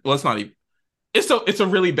it's not even. It's a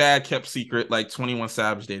really bad kept secret, like 21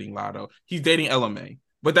 Savage dating Lotto. He's dating LMA,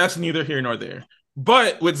 but that's neither here nor there.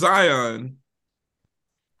 But with Zion,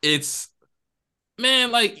 it's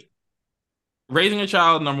like raising a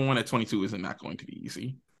child, number one, at 22 is not going to be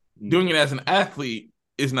easy. Doing it as an athlete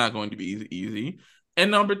is not going to be easy. And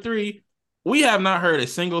number three, we have not heard a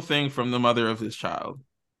single thing from the mother of this child.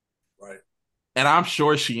 Right. And I'm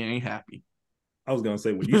sure she ain't happy. I was going to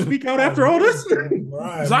say, would you speak out after all this?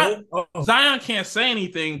 Right, Zion can't say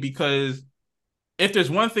anything because if there's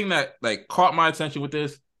one thing that like caught my attention with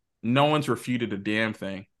this, no one's refuted a damn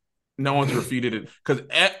thing. No one's refuted it because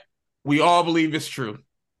we all believe it's true.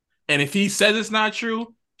 And if he says it's not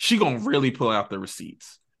true, she gonna really pull out the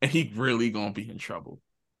receipts, and he really gonna be in trouble.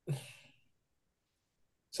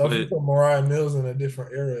 So if you put Mariah Mills in a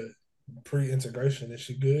different era, pre-integration, is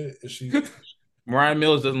she good? Is she? Mariah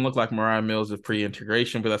Mills doesn't look like Mariah Mills of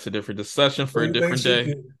pre-integration, but that's a different discussion for a different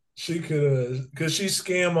day. She could she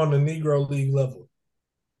scam on the Negro League level?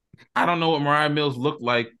 I don't know what Mariah Mills looked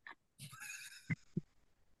like.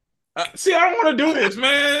 See, I don't want to do this,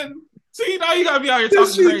 man. See, now you gotta be out here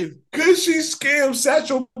talking crazy. Could she scam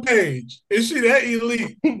Satchel Paige? Is she that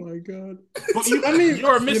elite? Oh my god! But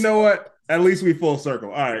you know what? At least we full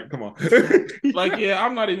circle. All right, come on.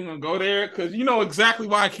 I'm not even gonna go there because you know exactly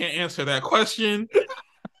why I can't answer that question.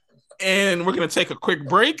 And we're gonna take a quick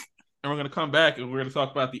break, and we're gonna come back, and we're gonna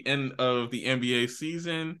talk about the end of the NBA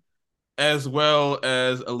season, as well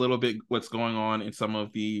as a little bit what's going on in some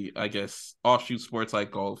of the, I guess, offshoot sports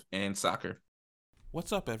like golf and soccer.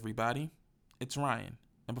 What's up, everybody? It's Ryan.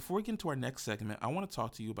 And before we get into our next segment, I want to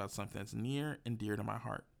talk to you about something that's near and dear to my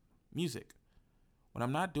heart: music. When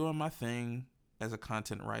I'm not doing my thing as a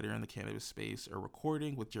content writer in the cannabis space or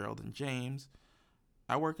recording with Gerald and James,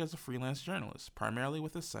 I work as a freelance journalist, primarily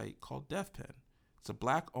with a site called DevPen. It's a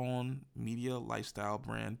Black-owned media lifestyle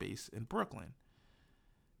brand based in Brooklyn.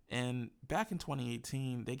 And back in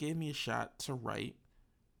 2018, they gave me a shot to write.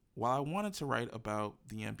 While I wanted to write about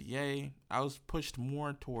the NBA, I was pushed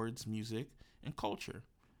more towards music and culture.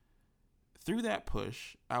 Through that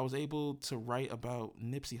push, I was able to write about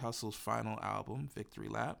Nipsey Hussle's final album, Victory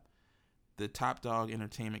Lap, the Top Dog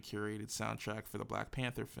Entertainment curated soundtrack for the Black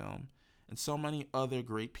Panther film, and so many other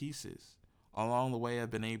great pieces. Along the way, I've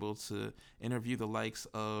been able to interview the likes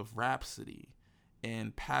of Rhapsody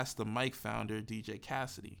and Pass the Mic founder DJ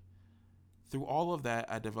Cassidy. Through all of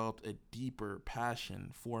that, I developed a deeper passion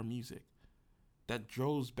for music that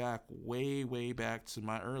goes back way, way back to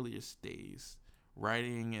my earliest days,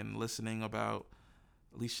 writing and listening about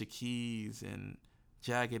Alicia Keys and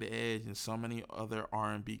Jagged Edge and so many other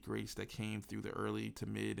R&B greats that came through the early to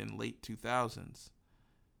mid and late 2000s.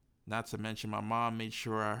 Not to mention my mom made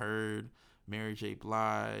sure I heard Mary J.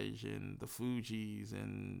 Blige and the Fugees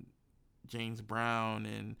and James Brown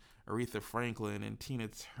and Aretha Franklin and Tina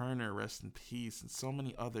Turner, rest in peace, and so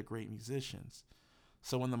many other great musicians.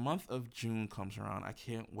 So when the month of June comes around, I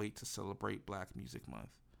can't wait to celebrate Black Music Month.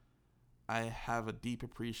 I have a deep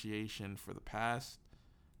appreciation for the past,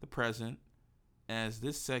 the present, as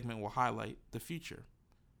this segment will highlight the future.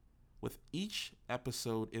 With each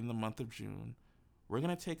episode in the month of June, we're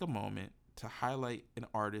going to take a moment to highlight an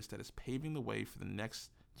artist that is paving the way for the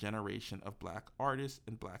next generation of Black artists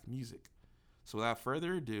and Black music. So without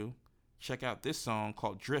further ado, check out this song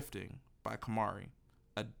called Drifting by Khamari,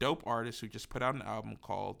 a dope artist who just put out an album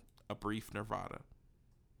called A Brief Nirvana.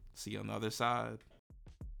 See you on the other side.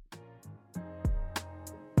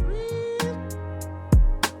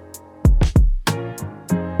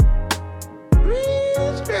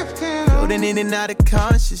 Floating in and out of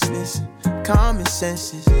consciousness, common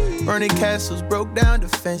senses. Burning castles, broke down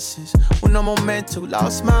defenses. With no momentum,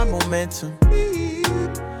 lost my momentum.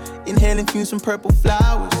 Inhaling fumes from purple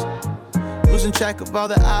flowers. Losing track of all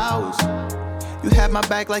the hours. You had my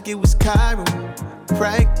back like it was Cairo.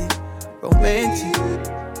 Practic, romantic.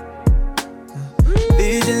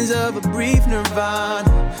 Visions of a brief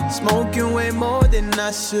nirvana. Smoking way more than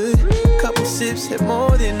I should. Couple sips had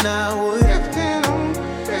more than I would.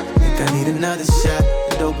 Think I need another shot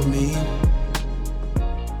of dopamine.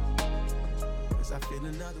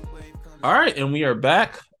 All right, and we are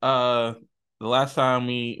back. The last time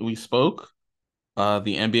we spoke, the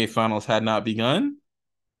NBA Finals had not begun.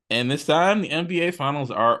 And this time, the NBA Finals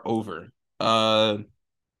are over. The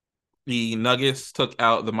Nuggets took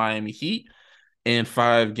out the Miami Heat in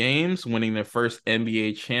 5 games, winning their first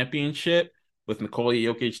NBA championship, with Nikola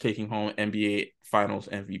Jokic taking home NBA Finals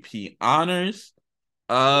MVP honors.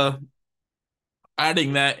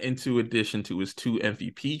 Adding that into addition to his 2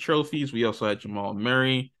 MVP trophies, we also had Jamal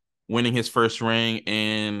Murray winning his first ring,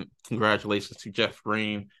 and congratulations to Jeff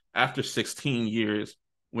Green after 16 years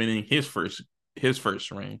winning his first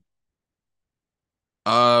ring.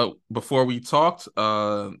 Before we talked,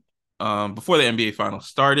 before the NBA Finals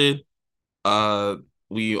started,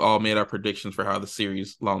 we all made our predictions for how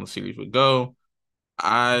long the series would go.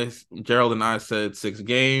 Gerald and I said 6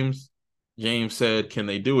 games. James said, can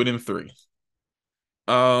they do it in 3?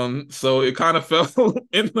 So it kind of fell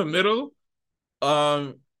in the middle.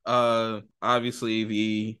 Obviously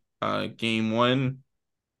the game 1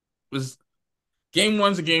 was game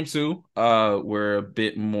 1 and game 2 were a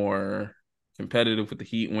bit more competitive, with the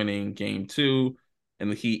Heat winning game 2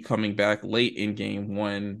 and the Heat coming back late in game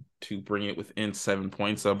 1 to bring it within 7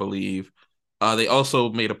 points, I believe. They also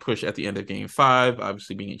made a push at the end of game 5,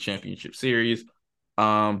 obviously being a championship series.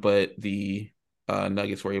 But the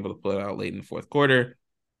Nuggets were able to pull it out late in the fourth quarter.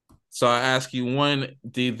 So I ask you, 1,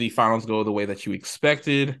 did the finals go the way that you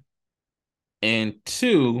expected? And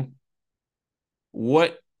 2,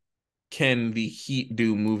 what can the Heat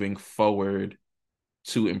do moving forward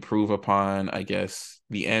to improve upon, I guess,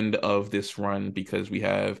 the end of this run? Because we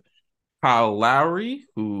have Kyle Lowry,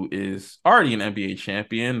 who is already an NBA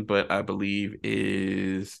champion, but I believe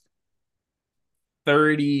is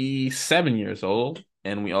 37 years old.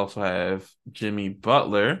 And we also have Jimmy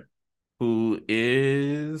Butler, who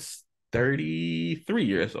is 33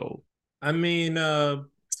 years old. I mean,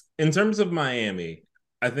 in terms of Miami,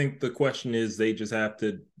 I think the question is they just have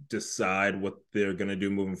to decide what they're going to do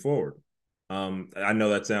moving forward. I know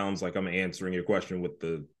that sounds like I'm answering your question with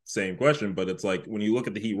the same question, but it's like when you look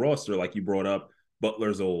at the Heat roster, like you brought up,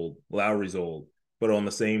 Butler's old, Lowry's old. But on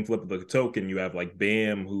the same flip of the token, you have like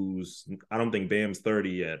Bam, I don't think Bam's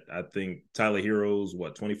 30 yet. I think Tyler Hero's,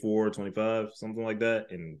 24, 25, something like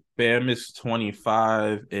that. And Bam is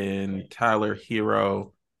 25 and Tyler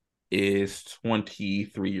Hero is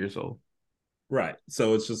 23 years old. Right.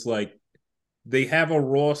 So it's just like they have a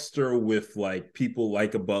roster with like people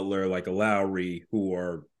like a Butler, like a Lowry,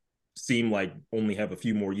 who seem like only have a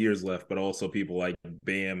few more years left, but also people like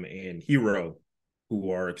Bam and Hero,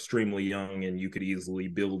 who are extremely young, and you could easily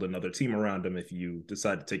build another team around them if you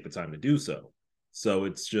decide to take the time to do so. So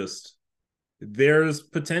it's just, there's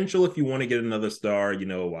potential if you want to get another star.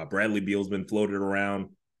 Bradley Beal's been floated around.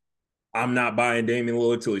 I'm not buying Damian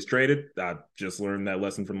Lillard till he's traded. I just learned that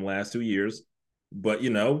lesson from the last 2 years. But,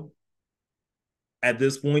 at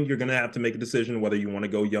this point, you're going to have to make a decision whether you want to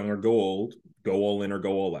go young or go old, go all in or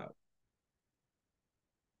go all out.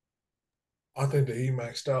 I think the Heat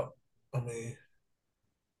maxed out. I mean,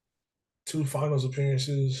 2 finals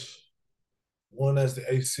appearances, 1 as the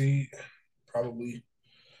 8th seed.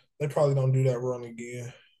 They probably don't do that run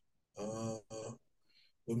again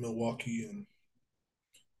with Milwaukee and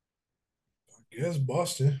I guess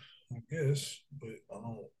Boston. But I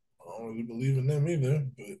don't really believe in them either.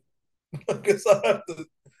 But I guess I have to.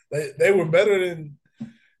 They were better than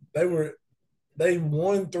they were. They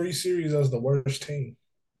won 3 series as the worst team.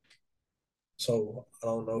 So I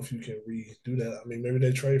don't know if you can redo that. I mean, maybe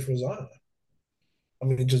they trade for Zion. I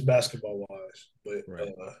mean, just basketball wise, but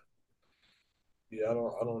right. Yeah, I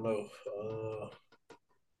don't know.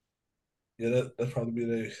 Yeah, that'd probably be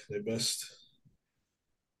their best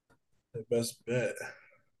bet.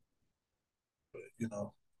 But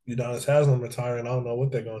Udonis Haslam retiring. I don't know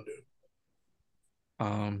what they're gonna do.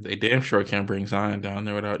 They damn sure can't bring Zion down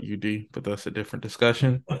there without UD, but that's a different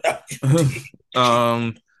discussion.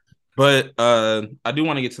 But I do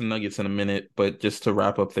want to get to the Nuggets in a minute, but just to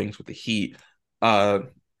wrap up things with the Heat, in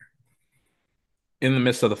the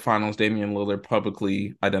midst of the finals, Damian Lillard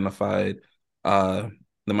publicly identified the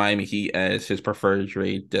the Miami Heat as his preferred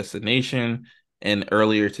trade destination. And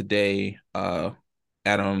earlier today, Adrian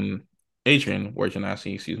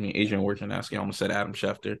Wojnarowski, I almost said Adam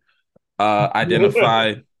Schefter,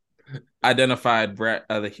 identified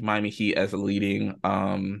the Miami Heat as a leading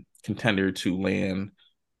contender to land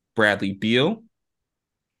Bradley Beal.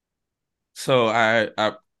 So I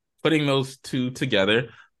putting those two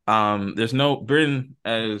together. There's no Britain,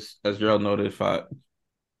 as Gerald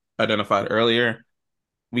identified earlier.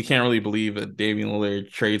 We can't really believe a Damian Lillard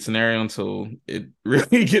trade scenario until it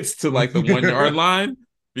really gets to like the 1 yard line,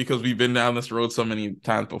 because we've been down this road so many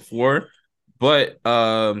times before. But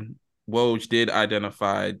Woj did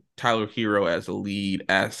identify Tyler Hero as a lead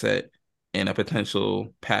asset in a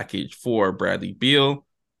potential package for Bradley Beal.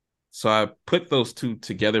 So I put those two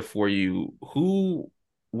together for you. Who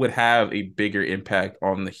would have a bigger impact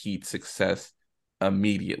on the Heat's success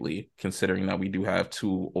immediately, considering that we do have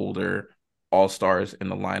two older all-stars in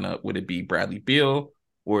the lineup? Would it be Bradley Beal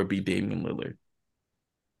or would it be Damian Lillard?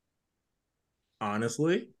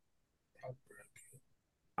 Honestly,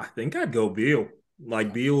 I think I'd go Beal.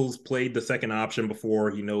 Like, Beal's played the second option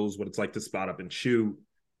before. He knows what it's like to spot up and shoot.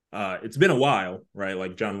 It's been a while, right?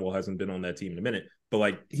 Like, John Wall hasn't been on that team in a minute, but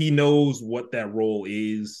like, he knows what that role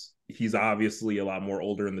is. He's obviously a lot more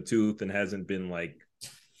older in the tooth and hasn't been like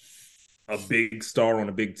a big star on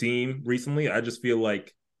a big team recently. I just feel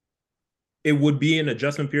like it would be an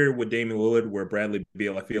adjustment period with Damian Lillard, where Bradley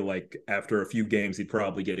Beal, I feel like after a few games, he'd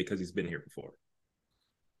probably get it because he's been here before.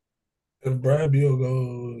 If Brad Beal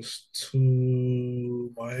goes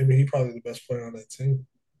to Miami, he's probably the best player on that team.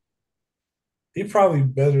 He probably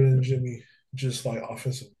better than Jimmy, just like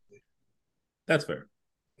offensively. That's fair.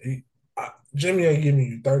 Jimmy ain't giving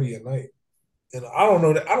you 30 a night, and I don't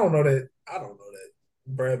know that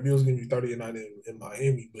Brad Beal's giving you 30 a night in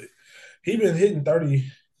Miami, but he been hitting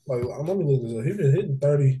 30. Like, let me look this up. He been hitting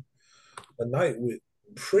 30 a night with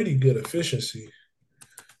pretty good efficiency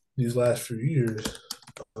these last few years,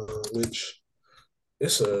 which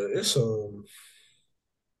it's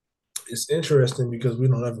interesting because we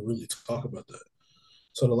don't ever really talk about that.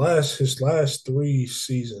 So his last 3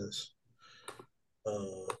 seasons,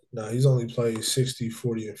 now he's only played 60,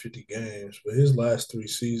 40, and 50 games, but his last 3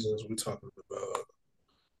 seasons, we're talking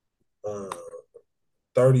about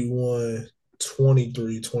 31,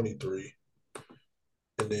 23, 23.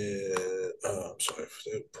 And then, I'm sorry if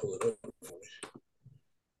they pull it up for me.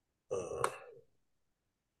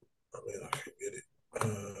 I can't get it.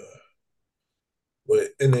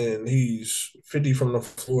 And then he's 50 from the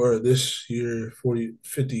floor this year, 40,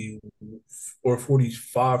 50 or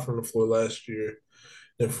 45 from the floor last year,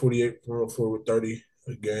 then 48 from the floor with 30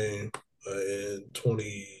 a game, and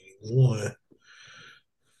 21.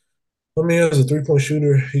 I mean, as a 3-point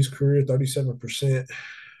shooter, he's career 37%.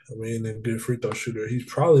 I mean, and good free throw shooter. He's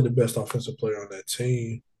probably the best offensive player on that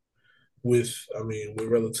team with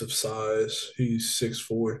relative size. He's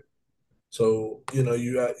 6'4". So,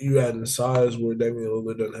 you add in size where Damian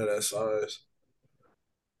Lillard doesn't have that size.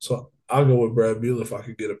 So I'll go with Brad Beal if I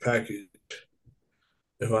could get a package.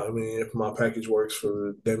 If my package works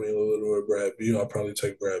for Damian Lillard or Brad Beal, I'll probably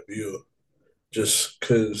take Brad Beal just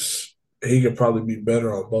because he could probably be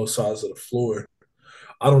better on both sides of the floor.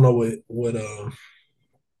 I don't know what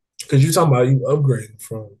because you're talking about you upgrading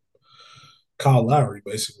from Kyle Lowry,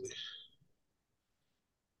 basically.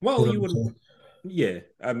 Well, you would, yeah.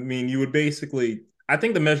 I mean, you would basically. I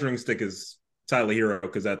think the measuring stick is Tyler Hero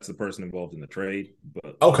because that's the person involved in the trade.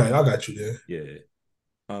 But okay, I got you there. Yeah.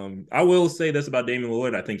 I will say this about Damian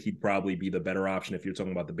Lillard. I think he'd probably be the better option if you're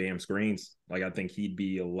talking about the BAM screens. Like, I think he'd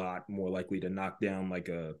be a lot more likely to knock down like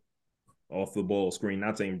a off the ball screen.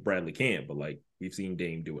 Not saying Bradley can't, but like, we've seen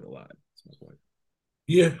Dame do it a lot. That's my point.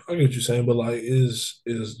 Yeah, I get what you're saying, but like, is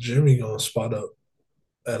Jimmy gonna spot up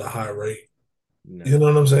at a high rate? No. You know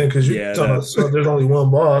what I'm saying? Because there's only one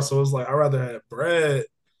ball, so it's like I'd rather have Brad.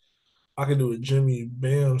 I could do a Jimmy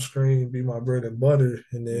Bam screen, be my bread and butter,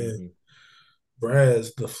 and then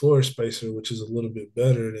Brad's the floor spacer, which is a little bit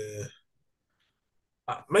better than.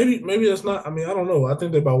 Maybe that's not. I mean, I don't know. I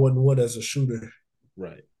think they're about what as a shooter,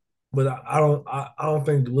 right? But I don't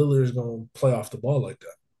think Lillard is gonna play off the ball like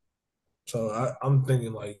that. So I'm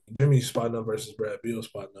thinking like Jimmy spotting up versus Brad Beal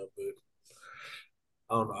spotting up, but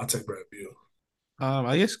I don't know. I'll take Brad Beal.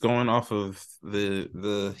 I guess going off of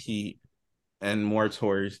the Heat and more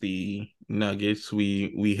towards the Nuggets,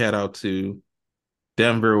 we head out to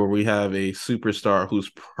Denver, where we have a superstar who's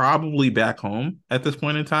probably back home at this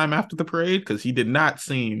point in time after the parade, because he did not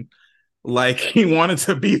seem like he wanted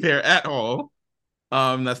to be there at all.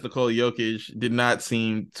 That's Nikola Jokic. Did not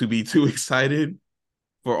seem to be too excited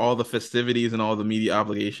for all the festivities and all the media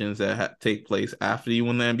obligations that take place after you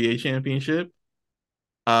win the NBA championship.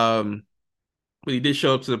 But he did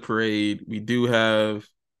show up to the parade. We do have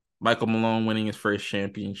Michael Malone winning his first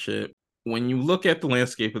championship. When you look at the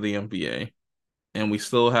landscape of the NBA, and we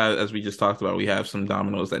still have, as we just talked about, we have some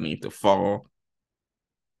dominoes that need to fall.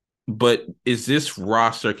 But is this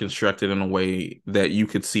roster constructed in a way that you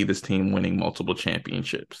could see this team winning multiple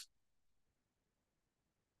championships?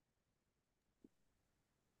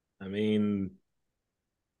 I mean,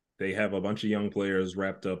 they have a bunch of young players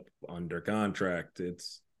wrapped up under contract.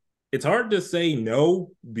 It's hard to say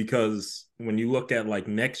no, because when you look at like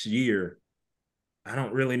next year, I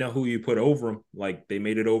don't really know who you put over them. Like, they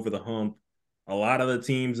made it over the hump. A lot of the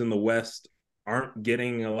teams in the West aren't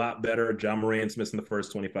getting a lot better. Ja Morant's missing the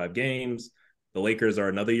first 25 games. The Lakers are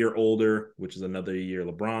another year older, which is another year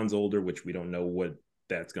LeBron's older, which we don't know what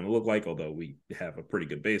that's going to look like, although we have a pretty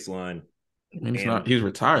good baseline. I mean, he's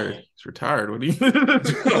retired. He's retired. What do you?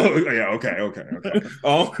 Oh, yeah. Okay.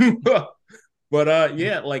 But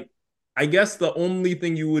yeah, like, I guess the only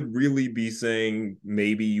thing you would really be saying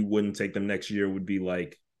maybe you wouldn't take them next year would be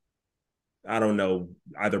like, I don't know,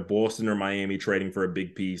 either Boston or Miami trading for a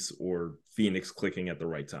big piece, or Phoenix clicking at the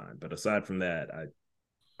right time. But aside from that,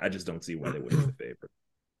 I just don't see why they would be the favorite.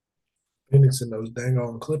 Phoenix and those dang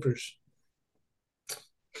on Clippers.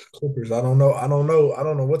 I don't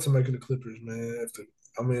know what to make of the Clippers, man.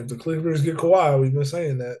 If the Clippers get Kawhi, we've been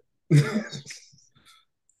saying that.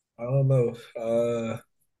 I don't know.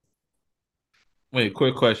 Wait,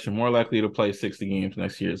 quick question. More likely to play 60 games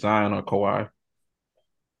next year, Zion or Kawhi?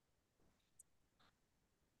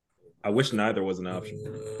 I wish neither was an option.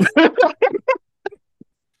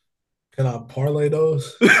 Can I parlay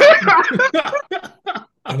those?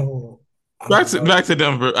 I don't Back to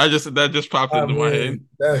Denver. That just popped into my head.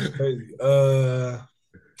 That's crazy.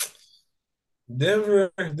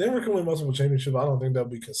 Denver can win multiple championships. I don't think that'll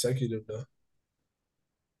be consecutive though.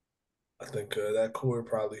 I think that core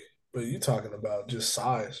probably. But you're talking about just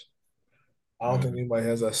size. I don't think anybody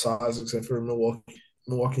has that size except for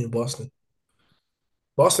Milwaukee and Boston.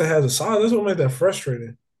 Boston has a size. That's what made that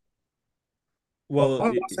frustrating. Well,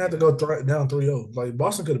 Boston had to go down 3-0. Like,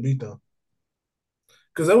 Boston could have beat them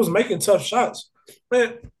because they was making tough shots.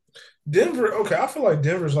 Man, Denver. Okay, I feel like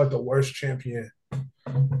Denver's like the worst champion.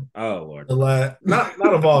 Oh Lord, not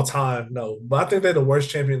of all time, no. But I think they're the worst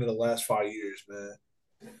champion in the last 5 years, man.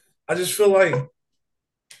 I just feel like,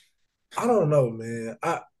 I don't know, man.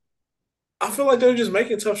 I feel like they're just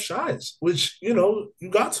making tough shots, which, you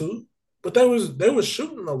got to. But they were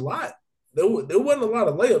shooting a lot. There wasn't a lot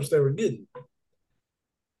of layups they were getting.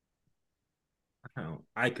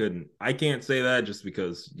 I can't say that just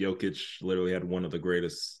because Jokic literally had one of the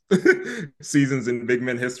greatest seasons in big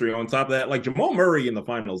men history. On top of that, like, Jamal Murray in the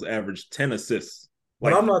finals averaged 10 assists.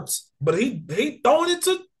 Like, but he throwing it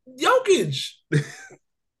to Jokic.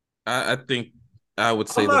 I think I would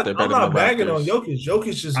say that they're better than the Raptors. I'm not bagging on Jokic.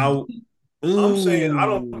 Jokic is. I'm saying I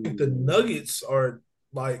don't think the Nuggets are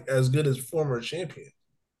like as good as former champion.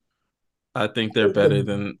 I think they're better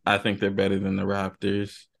than the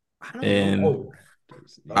Raptors.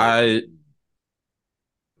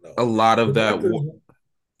 A lot of that.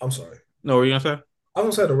 I'm sorry. No, what were you gonna say? I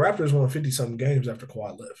was gonna say the Raptors won 50-something games after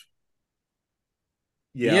Kawhi left.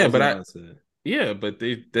 Yeah, but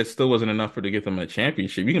that still wasn't enough to get them a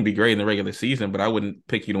championship. You can be great in the regular season, but I wouldn't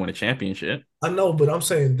pick you to win a championship. I know, but I'm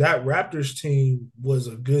saying that Raptors team was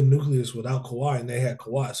a good nucleus without Kawhi, and they had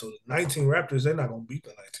Kawhi. So the 19 Raptors, they're not gonna beat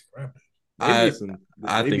the 19 Raptors. I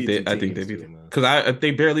think they beat them because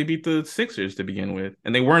they barely beat the Sixers to begin with,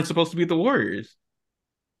 and they weren't supposed to beat the Warriors.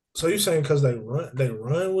 So you're saying because they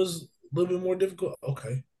run was a little bit more difficult?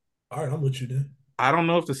 Okay, all right, I'm with you then. I don't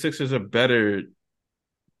know if the Sixers are better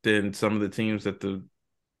than some of the teams that the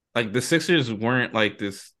Sixers weren't like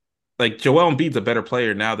this. Like, Joel Embiid's a better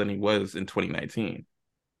player now than he was in 2019,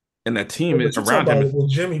 and that team is around him. With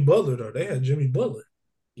Jimmy Butler though, they had Jimmy Butler.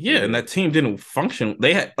 Yeah, and that team didn't function.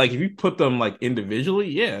 They had, like, if you put them like individually,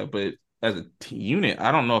 yeah, but as a unit,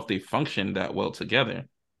 I don't know if they functioned that well together.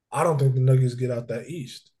 I don't think the Nuggets get out that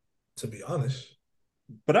East, to be honest.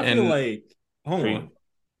 But I feel like, hold on,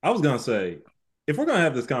 I was gonna say, if we're gonna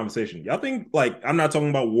have this conversation, y'all think, like, I'm not talking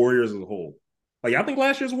about Warriors as a whole. Like, y'all think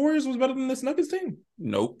last year's Warriors was better than this Nuggets team?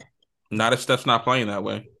 Nope. Not if Steph's not playing that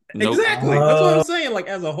way. Nope. Exactly. That's what I'm saying. Like,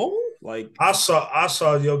 as a whole, like, I saw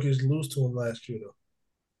Jokic lose to him last year though.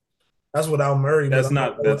 That's without Murray. That's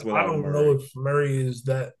without Murray. I don't know if Murray is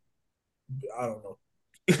that. I don't know.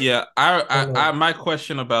 Yeah, I my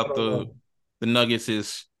question about the Nuggets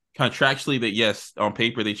is contractually that, yes, on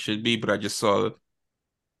paper they should be, but I just saw.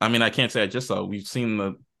 I mean, I can't say I just saw. We've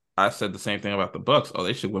seen I said the same thing about the Bucks. Oh,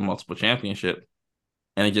 they should win multiple championships,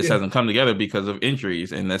 and it just Yeah. hasn't come together because of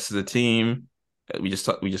injuries. And this is a team we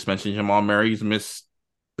just mentioned. Jamal Murray's missed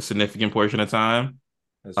a significant portion of time.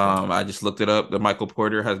 I just looked it up. The Michael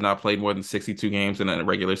Porter has not played more than 62 games in a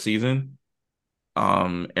regular season.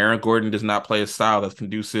 Aaron Gordon does not play a style that's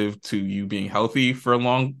conducive to you being healthy for a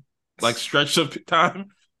long stretch of time.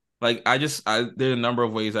 Like there are a number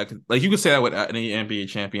of ways I could you could say that with any NBA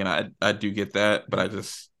champion. I do get that, but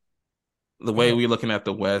the way we're looking at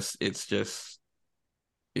the West, it's just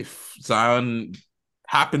if Zion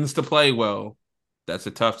happens to play well, that's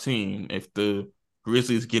a tough team. If the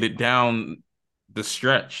Grizzlies get it down the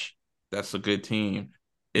stretch, that's a good team.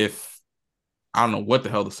 If I don't know what the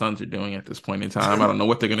hell the Suns are doing at this point in time. I don't know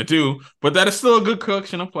what they're going to do, but that is still a good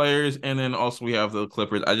collection of players. And then also we have the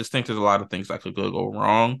Clippers. I just think there's a lot of things that could go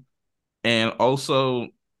wrong. And also,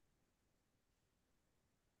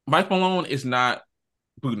 Mike Malone is not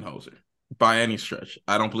Budenholzer by any stretch.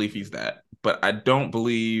 I don't believe he's that. But I don't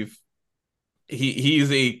believe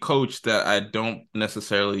he's a coach that I don't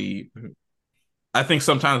necessarily... I think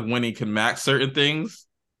sometimes winning can mask certain things,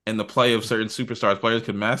 and the play of certain superstars players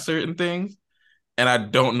can mask certain things. And I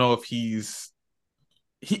don't know if he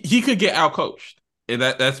could get outcoached. And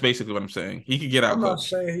that's basically what I'm saying. He could get outcoached. I'm not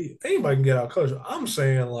saying anybody can get outcoached. I'm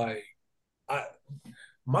saying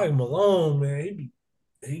Mike Malone, man,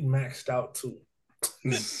 he maxed out too.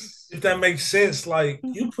 If that makes sense,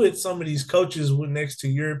 you put some of these coaches next to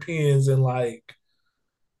Europeans and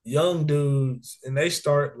young dudes, and they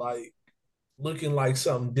start looking like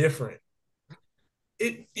something different.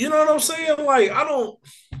 You know what I'm saying? I don't.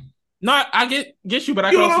 No, I get you, but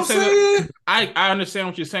I could also say that I understand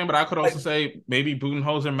what you're saying, but I could also say maybe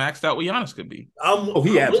Budenholzer maxed out what Giannis could be.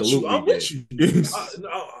 He absolutely I'm with you.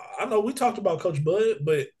 I know we talked about Coach Bud,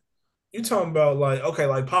 but you talking about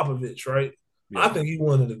Popovich, right? Yeah. I think he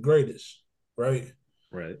one of the greatest, right?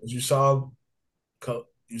 Right. You saw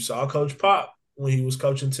Coach Pop when he was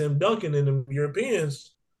coaching Tim Duncan in the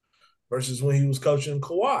Europeans versus when he was coaching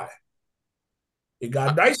Kawhi. It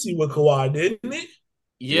got dicey with Kawhi, didn't it?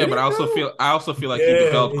 Yeah, but I also feel like he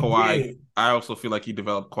developed Kawhi. Did. I also feel like he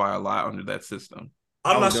developed Kawhi a lot under that system.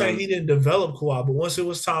 I'm not saying he didn't develop Kawhi, but once it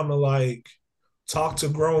was time to talk to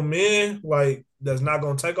grown men, that's not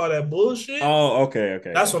gonna take all that bullshit. Oh, okay.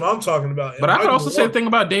 That's what I'm talking about. But I could also say the thing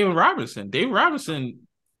about David Robinson. David Robinson.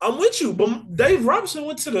 I'm with you, but Dave Robinson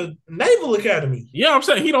went to the Naval Academy. Yeah, I'm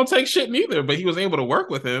saying he don't take shit neither, but he was able to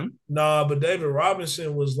work with him. Nah, but David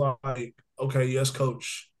Robinson was okay, yes,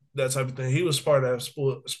 coach. That type of thing. He was part of that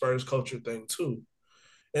Spurs culture thing too.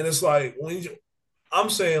 And it's I'm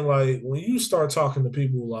saying when you start talking to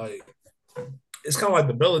people it's kind of like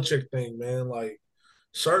the Belichick thing, man.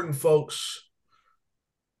 Certain folks,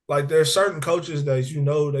 there's certain coaches that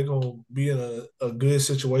they're gonna be in a good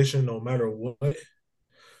situation no matter what.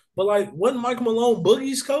 But wasn't Mike Malone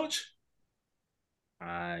Boogie's coach?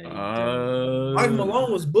 Mike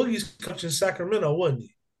Malone was Boogie's coach in Sacramento, wasn't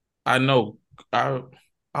he? I know.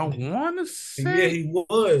 I want to say. Yeah, he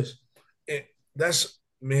was. And that's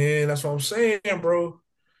what I'm saying, bro.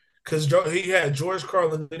 Because he had George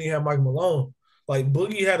Karl and then he had Mike Malone.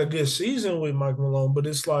 Boogie had a good season with Mike Malone, but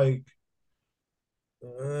it's yeah,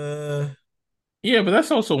 but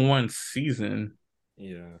that's also one season.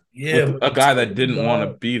 Yeah. With a guy that didn't want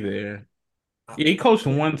to be there. Yeah, he coached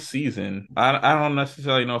one season. I don't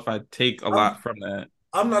necessarily know if I take a lot from that.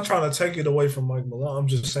 I'm not trying to take it away from Mike Malone. I'm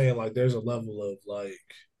just saying there's a level of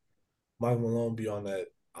Mike Malone be on that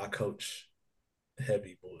I coach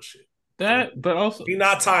heavy bullshit. But also he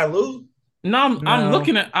not Ty Lue. No, I'm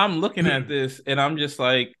looking at this and I'm just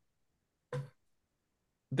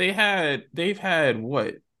they've had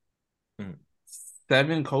what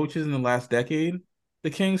 7 coaches in the last decade. The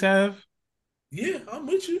Kings have. Yeah, I'm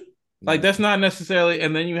with you. That's not necessarily,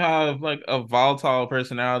 and then you have a volatile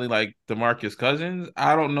personality like DeMarcus Cousins.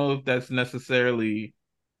 I don't know if that's necessarily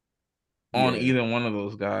on either one of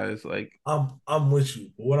those guys. I'm with you.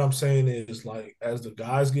 But what I'm saying is as the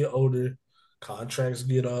guys get older, contracts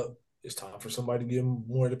get up, it's time for somebody to give him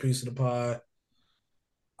more of the piece of the pie.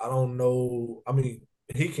 I don't know. I mean,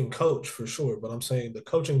 he can coach for sure, but I'm saying the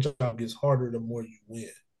coaching job gets harder the more you win.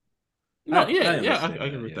 No, I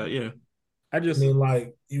agree with that. Yeah. I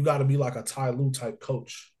mean, you got to be a Ty Lue type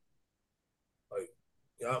coach.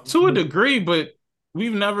 To a degree, but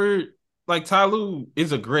we've never Ty Lue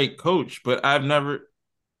is a great coach, but I've never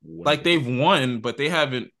they've won, but they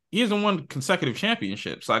haven't. He hasn't won consecutive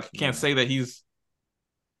championships. I can't say that he's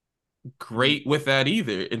great with that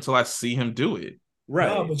either until I see him do it.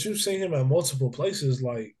 Right. No, but you've seen him at multiple places.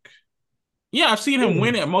 Yeah, I've seen him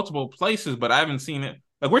win at multiple places, but I haven't seen it.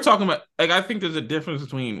 Like we're talking about, like I think there's a difference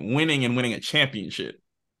between winning and winning a championship.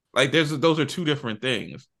 Like those are two different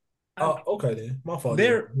things. Oh, okay then. My fault. Yeah.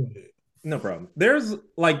 There, no problem. There's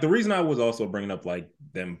like the reason I was also bringing up like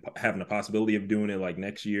them having a possibility of doing it like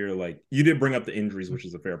next year. Like you did bring up the injuries, which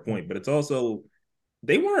is a fair point, but it's also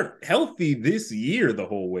they weren't healthy this year the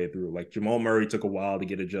whole way through. Like Jamal Murray took a while to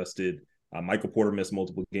get adjusted. Michael Porter missed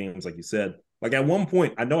multiple games, like you said. Like at one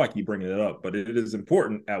point, I know I keep bringing it up, but it is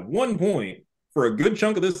important. At one point, for a good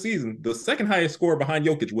chunk of this season, the second highest scorer behind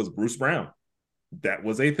Jokic was Bruce Brown. That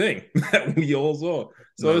was a thing that we all saw.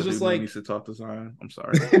 So it's just like needs to talk to Zion. I'm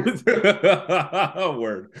sorry.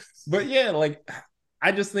 Word. But yeah, like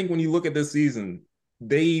I just think when you look at this season,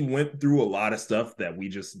 they went through a lot of stuff that we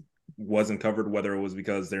just wasn't covered, whether it was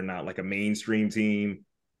because they're not like a mainstream team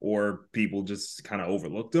or people just kind of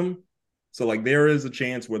overlooked them. So like there is a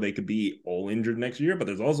chance where they could be all injured next year, but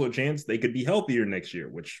there's also a chance they could be healthier next year,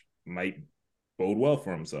 which might bode well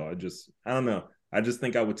for them. So I don't know. I just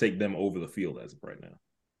think I would take them over the field as of right now.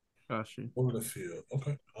 Got you. Over the field.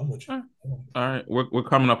 Okay, I'm with you. All right, we're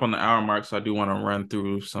coming up on the hour mark, so I do want to run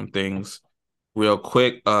through some things real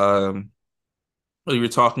quick. We were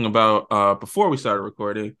talking about before we started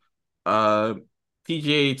recording.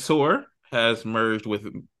 PGA Tour has merged with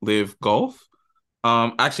Live Golf.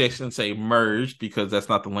 Actually, I shouldn't say merged because that's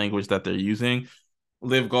not the language that they're using.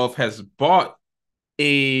 Live Golf has bought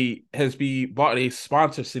a significant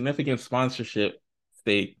sponsorship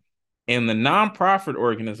stake in the nonprofit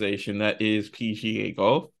organization that is PGA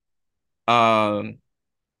Golf. I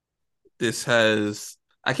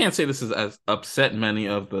can't say this has upset many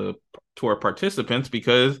of the tour participants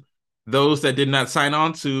because those that did not sign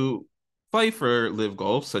on to play for Live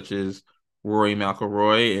Golf, such as Rory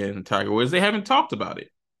McIlroy and Tiger Woods, they haven't talked about it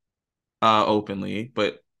openly,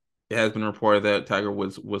 but it has been reported that Tiger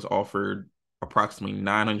Woods was offered approximately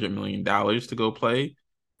 $900 million to go play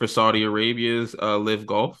for Saudi Arabia's Live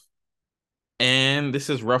Golf. And this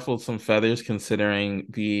has ruffled some feathers considering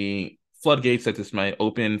the floodgates that this might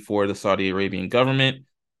open for the Saudi Arabian government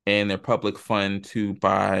and their public fund to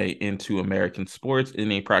buy into American sports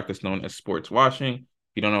in a practice known as sports washing. If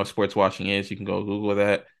you don't know what sports washing is, you can go Google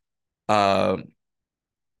that.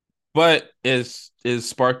 But is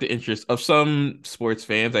sparked the interest of some sports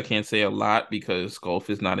fans. I can't say a lot because golf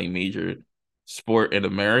is not a major sport in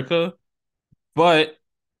America, but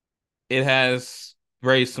it has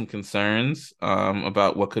raised some concerns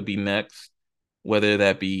about what could be next, whether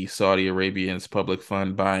that be Saudi Arabia's public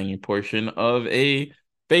fund buying a portion of a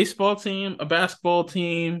baseball team, a basketball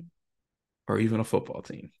team, or even a football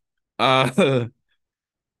team.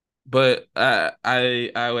 But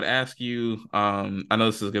I would ask you, I know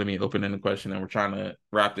this is going to be an open-ended question and we're trying to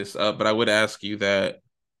wrap this up, but I would ask you that,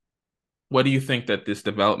 what do you think that this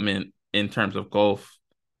development in terms of golf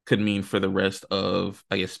could mean for the rest of,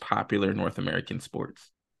 I guess, popular North American sports?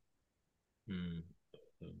 You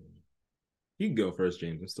can go first,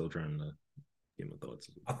 James. I'm still trying to get my thoughts.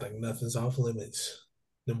 I think nothing's off limits.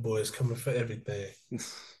 Them boys coming for everything.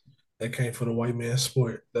 They came for the white man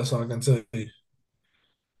sport. That's all I can tell you.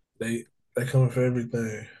 They coming for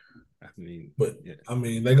everything. I mean, but yeah. I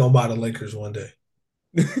mean, they gonna buy the Lakers one day.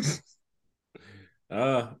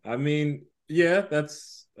 I mean, yeah,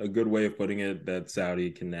 that's a good way of putting it. That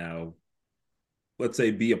Saudi can now, let's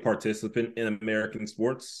say, be a participant in American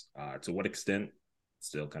sports. To what extent,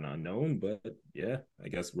 still kind of unknown. But yeah, I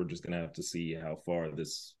guess we're just gonna have to see how far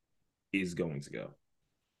this is going to go.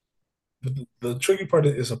 The tricky part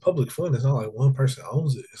is a public fund. It's not like one person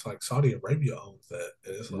owns it. It's like Saudi Arabia owns that.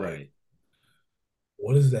 And it's like, right.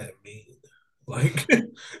 What does that mean? Like,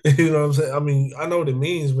 you know what I'm saying? I mean, I know what it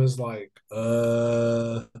means, but it's like,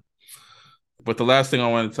 But the last thing I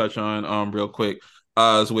want to touch on, real quick,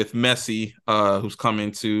 is with Messi, who's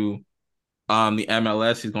coming to the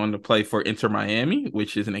MLS. He's going to play for Inter Miami,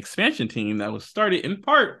 which is an expansion team that was started in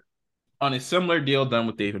part on a similar deal done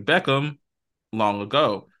with David Beckham long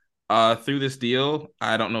ago. Through this deal,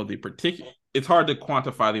 I don't know the particular. It's hard to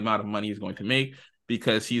quantify the amount of money he's going to make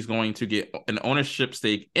because he's going to get an ownership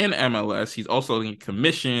stake in MLS. He's also getting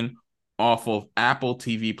commission off of Apple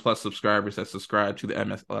TV Plus subscribers that subscribe to the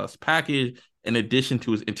MLS package, in addition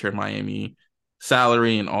to his Inter Miami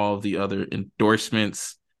salary and all of the other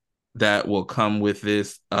endorsements that will come with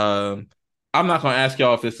this. I'm not going to ask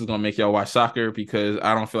y'all if this is going to make y'all watch soccer because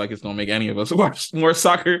I don't feel like it's going to make any of us watch more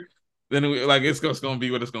soccer. Then it's just going to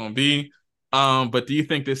be what it's going to be. But do you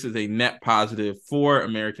think this is a net positive for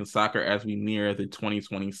American soccer as we near the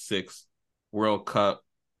 2026 World Cup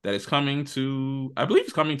that is coming to, I believe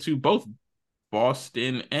it's coming to both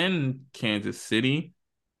Boston and Kansas City?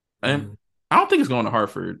 And I don't think it's going to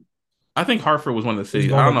Hartford. I think Hartford was one of the It was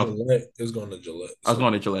cities. I going don't to know. Gillette. It was going to Gillette. I was So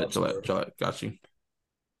going to Gillette. I'm sorry. Got you.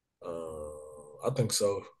 I think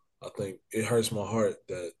so. I think it hurts my heart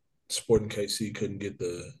that Sporting KC couldn't get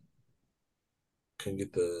the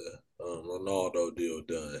Ronaldo deal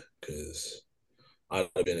done because I'd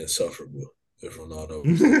have been insufferable if Ronaldo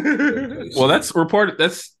was in Sporting Well, KC. that's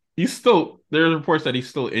reported. He's still. There's reports that he's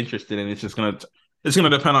still interested, and it's gonna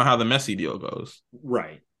depend on how the Messi deal goes.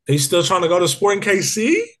 Right. He's still trying to go to Sporting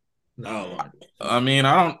KC. No. I mean,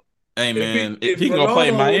 I don't. Hey man, If he can go play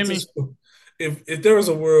in Ronaldo went Miami. if there was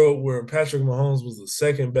a world where Patrick Mahomes was the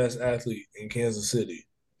second best athlete in Kansas City,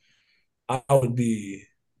 I would be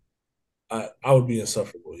I would be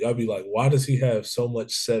insufferable. Y'all be like, why does he have so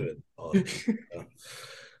much seven on him?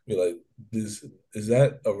 Be like, is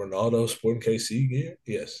that a Ronaldo Sporting KC gear?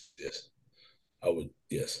 Yes. I would.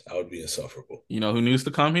 Yes, I would be insufferable. You know who needs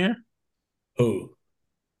to come here? Who?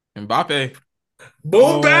 Mbappe.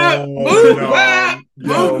 Boom bap! Boom bap!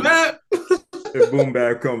 Boom bap! If Boom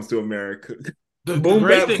Bap comes to America. Boom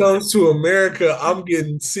bap comes to America, I'm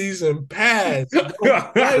getting season pass.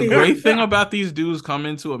 The great thing about these dudes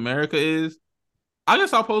coming to America is, I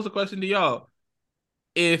guess I'll pose a question to y'all.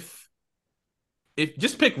 If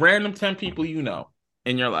just pick random 10 people you know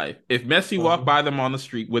in your life. If Messi walked by them on the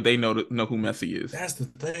street, would they know who Messi is? That's the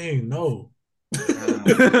thing. No.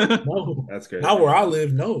 No. That's good. Not where I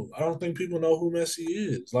live, no. I don't think people know who Messi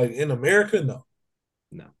is. Like in America, no.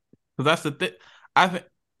 So that's the thing. I think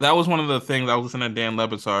that was one of the things I was listening to Dan Le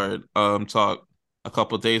Batard talk a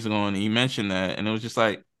couple of days ago, and he mentioned that, and it was just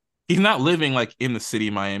like he's not living like in the city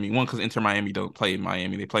of Miami. One, because Inter Miami don't play in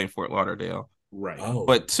Miami; they play in Fort Lauderdale. Right. Oh.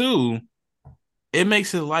 But two, it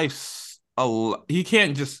makes his life he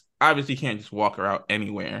can't just walk around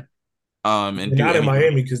anywhere. And They're do not in anything.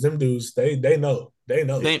 Miami because them dudes they know. They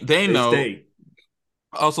know. They know. Stay.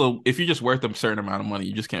 Also, if you're just worth a certain amount of money,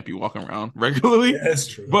 you just can't be walking around regularly. Yeah, that's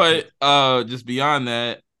true. But just beyond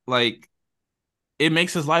that, like, it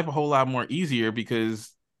makes his life a whole lot more easier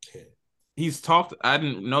because he's talked. I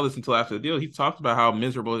didn't know this until after the deal. He talked about how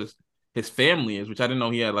miserable his family is, which I didn't know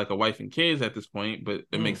he had like a wife and kids at this point, but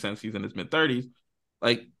it makes sense. He's in his mid-30s.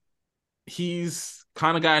 Like, he's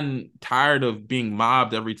kind of gotten tired of being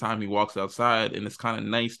mobbed every time he walks outside, and it's kind of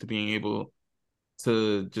nice to being able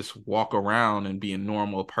to just walk around and be a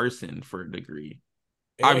normal person for a degree.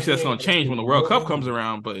 Obviously, that's going to change when the World Cup comes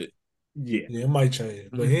around, but yeah, it might change.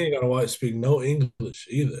 But he ain't got to speak no English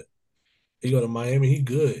either. He go to Miami, he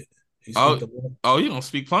good. you don't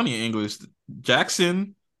speak plenty of English.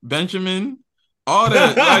 Jackson, Benjamin, all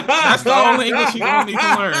that. Like, that's the only English he's going to need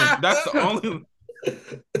to learn. That's the only.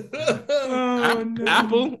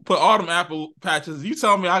 Apple, put all them Apple patches. You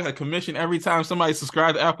tell me I got commission every time somebody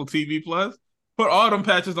subscribe to Apple TV Plus. Put all them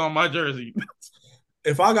patches on my jersey.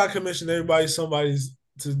 If I got commissioned somebody's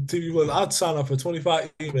to TV Plus, I'd sign up for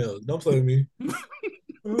 25 emails. Don't play with me.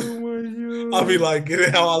 Oh my God. I'll be like, get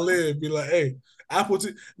it how I live. Be like, hey, Apple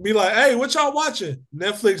TV. Be like, hey, what y'all watching?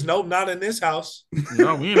 Netflix? Nope, not in this house.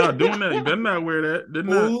 No, we not doing that. You better not wear that.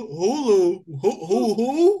 Hulu?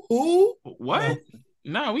 Who? What?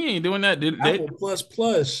 No, we ain't doing that. Apple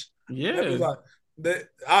Plus. Yeah. Like,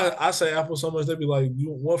 I say Apple so much, they be like,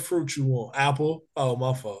 what fruit you want? Apple? Oh,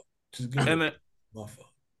 my fault. Just give me my fault.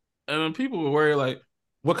 And then people were worried, like,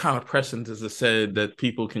 what kind of precedent is it said that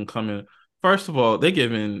people can come in? First of all, they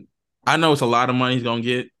giving, I know it's a lot of money he's gonna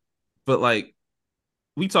get, but like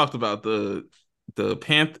we talked about the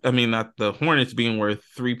Hornets being worth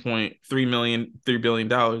 $3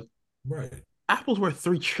 billion. Right. Apple's worth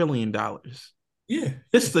 $3 trillion. Yeah.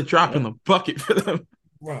 This is a drop in the bucket for them.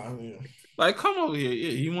 Right. Yeah. Like, come over here.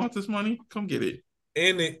 Yeah, you want this money? Come get it.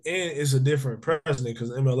 And it's a different precedent because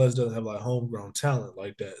MLS doesn't have like homegrown talent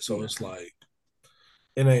like that. So it's like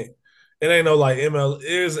it ain't no like it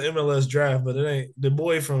is an MLS draft, but it ain't the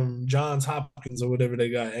boy from Johns Hopkins or whatever they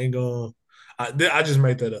got ain't going. I just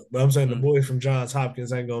made that up, but I'm saying the boy from Johns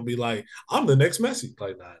Hopkins ain't gonna be like, I'm the next Messi.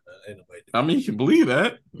 Like, nah, ain't nobody. I mean, you can believe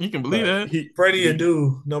that. You can believe that. Freddie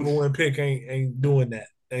Adu, number one pick, ain't doing that.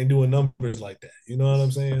 Ain't doing numbers like that. You know what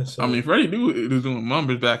I'm saying? So, I mean, Freddie Adu was doing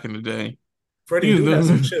numbers back in the day. Freddie Adu had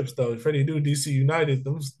some chips though. Freddie Adu, DC United,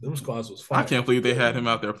 them squads was fire. I can't believe they had him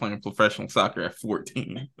out there playing professional soccer at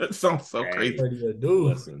 14. That sounds so crazy. Freddie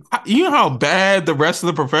Adu. You know how bad the rest of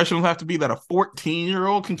the professionals have to be that a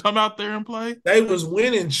 14-year-old can come out there and play? They was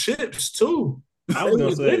winning chips too. I was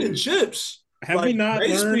gonna say, winning chips. Have we not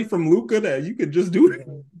learned from Luka that you could just do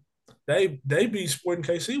that? They beat Sporting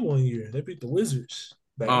KC one year. They beat the Wizards.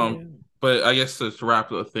 But I guess to wrap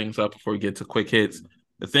things up before we get to quick hits,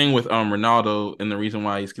 the thing with Ronaldo and the reason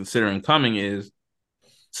why he's considering coming is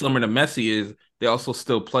similar to Messi is they also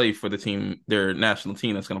still play for the team, their national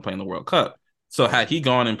team that's going to play in the World Cup. So had he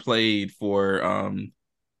gone and played for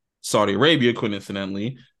Saudi Arabia,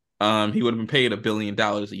 coincidentally, he would have been paid $1 billion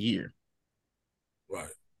a year. Right.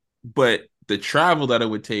 But the travel that it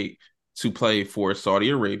would take to play for Saudi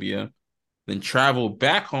Arabia, then travel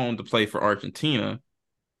back home to play for Argentina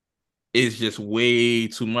is just way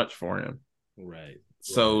too much for him. Right.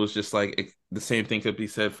 So it's just like the same thing could be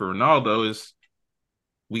said for Ronaldo is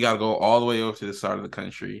we got to go all the way over to the side of the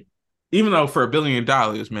country. Even though for $1 billion,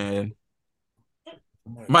 man,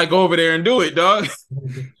 might go over there and do it, dog.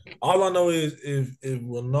 All I know is if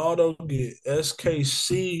Ronaldo get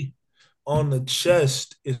SKC on the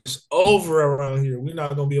chest, it's over around here. We're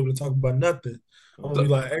not gonna be able to talk about nothing. I'm gonna be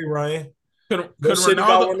like, hey Ryan, Could say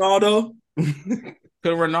about Ronaldo? Could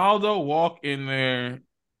Ronaldo walk in there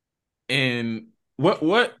and where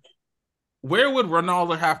would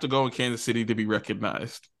Ronaldo have to go in Kansas City to be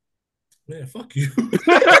recognized? Man, fuck you.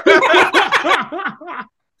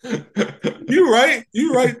 You right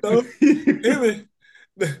though.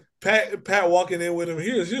 Pat walking in with him.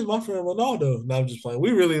 Here's my friend Ronaldo. No, I'm just playing.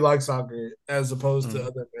 We really like soccer as opposed to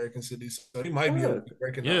other American cities, so he might be able to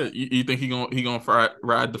recognize. Yeah, you think he gonna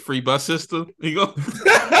ride the free bus system? He go.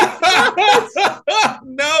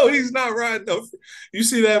 No, he's not riding. No. You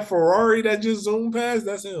see that Ferrari that just zoomed past?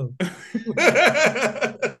 That's him.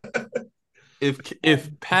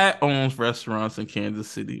 If Pat owns restaurants in Kansas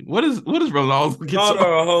City, what is Ronaldo get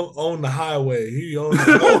Ronaldo on the highway? He owns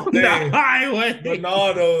the whole the thing. highway.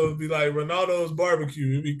 Ronaldo would be like Ronaldo's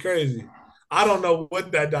barbecue. It'd be crazy. I don't know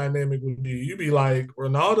what that dynamic would be. You'd be like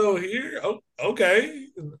Ronaldo here, oh, okay.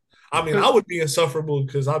 I mean, I would be insufferable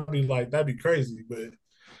because I'd be like that'd be crazy, but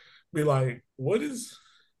be like, what is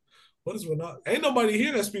Ronaldo? Ain't nobody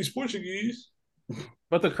here that speaks Portuguese.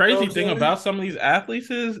 But the crazy thing about some of these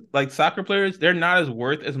athletes is, like soccer players, they're not as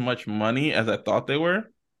worth as much money as I thought they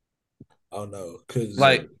were. Oh no, because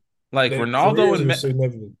like Ronaldo and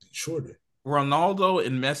significantly shorter. Ronaldo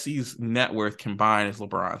and Messi's net worth combined is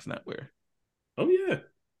LeBron's net worth. Oh yeah,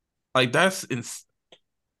 like that's if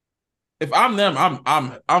I'm them,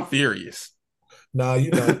 I'm furious. Nah,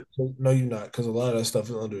 you're not. No, you're not, because a lot of that stuff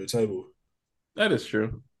is under the table. That is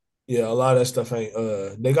true. Yeah, a lot of that stuff ain't.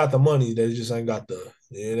 They got the money, they just ain't got the.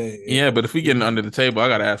 It ain't. Yeah, but if we getting under the table, I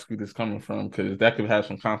gotta ask who this coming from because that could have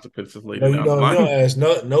some consequences later. No, you don't. You don't ask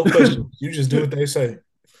no questions. You just do what they say.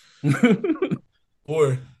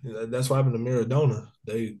 Or that's what happened to Maradona.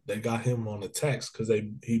 They got him on the tax because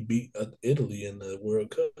he beat Italy in the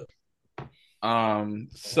World Cup.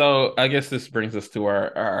 So I guess this brings us to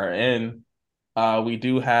our end. We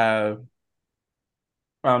do have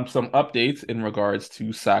some updates in regards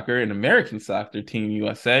to soccer and American soccer, Team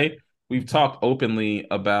USA. We've talked openly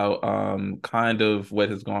about kind of what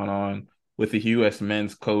has gone on with the U.S.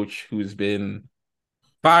 men's coach who's been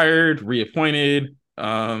fired, reappointed.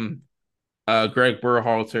 Greg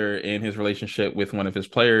Berhalter and his relationship with one of his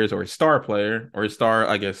players or his star player or his star,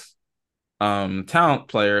 I guess, talent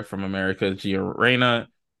player from America, Gio Reyna.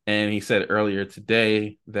 And he said earlier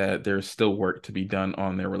today that there's still work to be done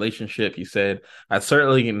on their relationship. He said, I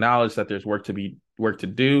certainly acknowledge that there's work to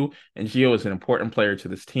do. And Gio is an important player to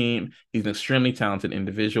this team. He's an extremely talented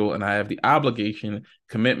individual. And I have the obligation,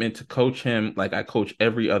 commitment to coach him like I coach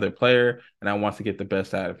every other player. And I want to get the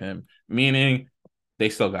best out of him. Meaning they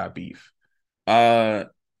still got beef. Elsewhere,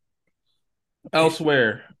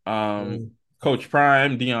 Coach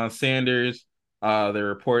Prime, Deion Sanders, the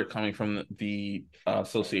report coming from the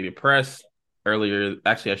Associated Press earlier,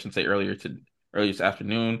 actually I shouldn't say earlier this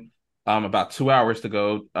afternoon, about 2 hours to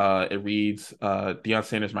go, it reads, Deion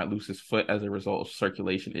Sanders might lose his foot as a result of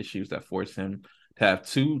circulation issues that forced him to have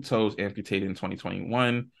 2 toes amputated in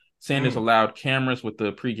 2021. Sanders allowed cameras with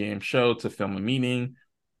the pregame show to film a meeting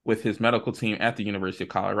with his medical team at the University of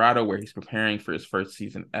Colorado, where he's preparing for his first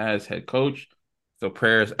season as head coach. So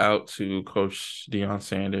prayers out to Coach Deion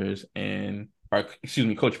Sanders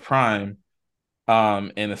Coach Prime,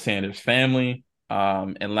 and the Sanders family.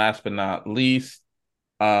 And last but not least,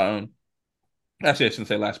 actually I shouldn't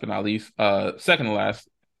say last but not least, second to last,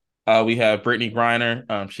 we have Brittany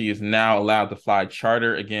Griner. She is now allowed to fly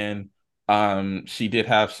charter again. She did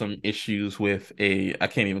have some issues with I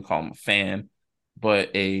can't even call him a fan, but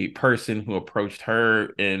a person who approached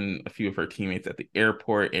her and a few of her teammates at the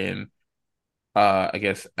airport and I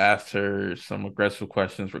guess asked her some aggressive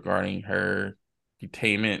questions regarding her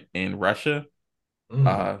detainment in Russia,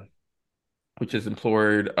 which has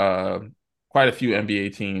implored quite a few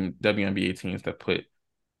WNBA teams that put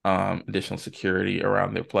additional security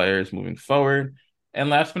around their players moving forward. And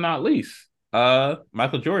last but not least,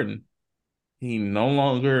 Michael Jordan. he no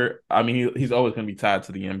longer, I mean, he's always going to be tied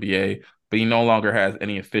to the NBA, but he no longer has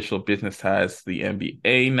any official business ties to the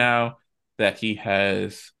NBA now that he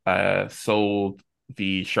has sold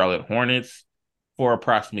the Charlotte Hornets for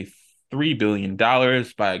approximately $3 billion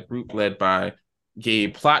by a group led by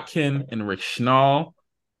Gabe Plotkin and Rick Schnall,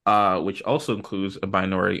 which also includes a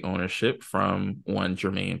minority ownership from one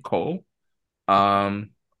Jermaine Cole.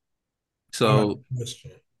 So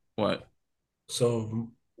what? So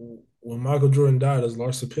when Michael Jordan died, does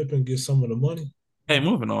Larsa Pippen get some of the money? Hey,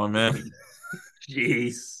 moving on, man.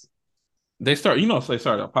 Jeez. They started a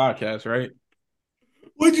podcast, right?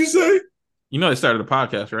 What'd you say? You know they started a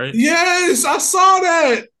podcast, right? Yes, I saw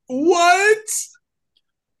that. What?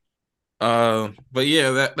 But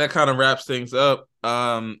yeah, that kind of wraps things up.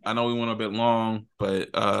 I know we went a bit long, but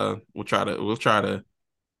we'll try to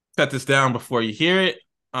cut this down before you hear it.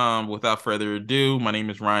 Without further ado, my name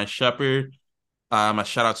is Ryan Shepard. My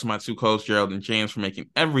shout out to my two co-hosts, Gerald and James, for making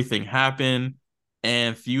everything happen.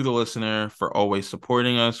 And for you, the listener, for always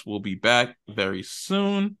supporting us. We'll be back very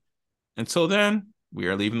soon. Until then, we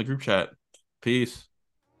are leaving the group chat. Peace.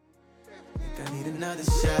 I need another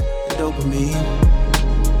shot of dopamine,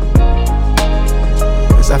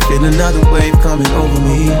 'cause I feel another wave coming over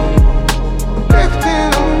me.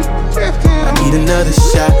 I need another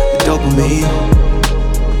shot of dopamine.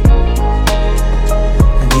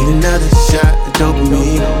 I need another shot of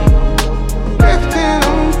dopamine,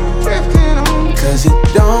 'cause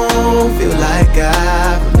it don't feel like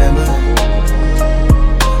I remember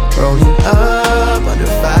rolling up under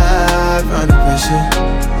 500 pressure.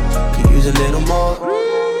 Could use a little more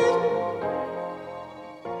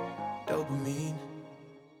dopamine.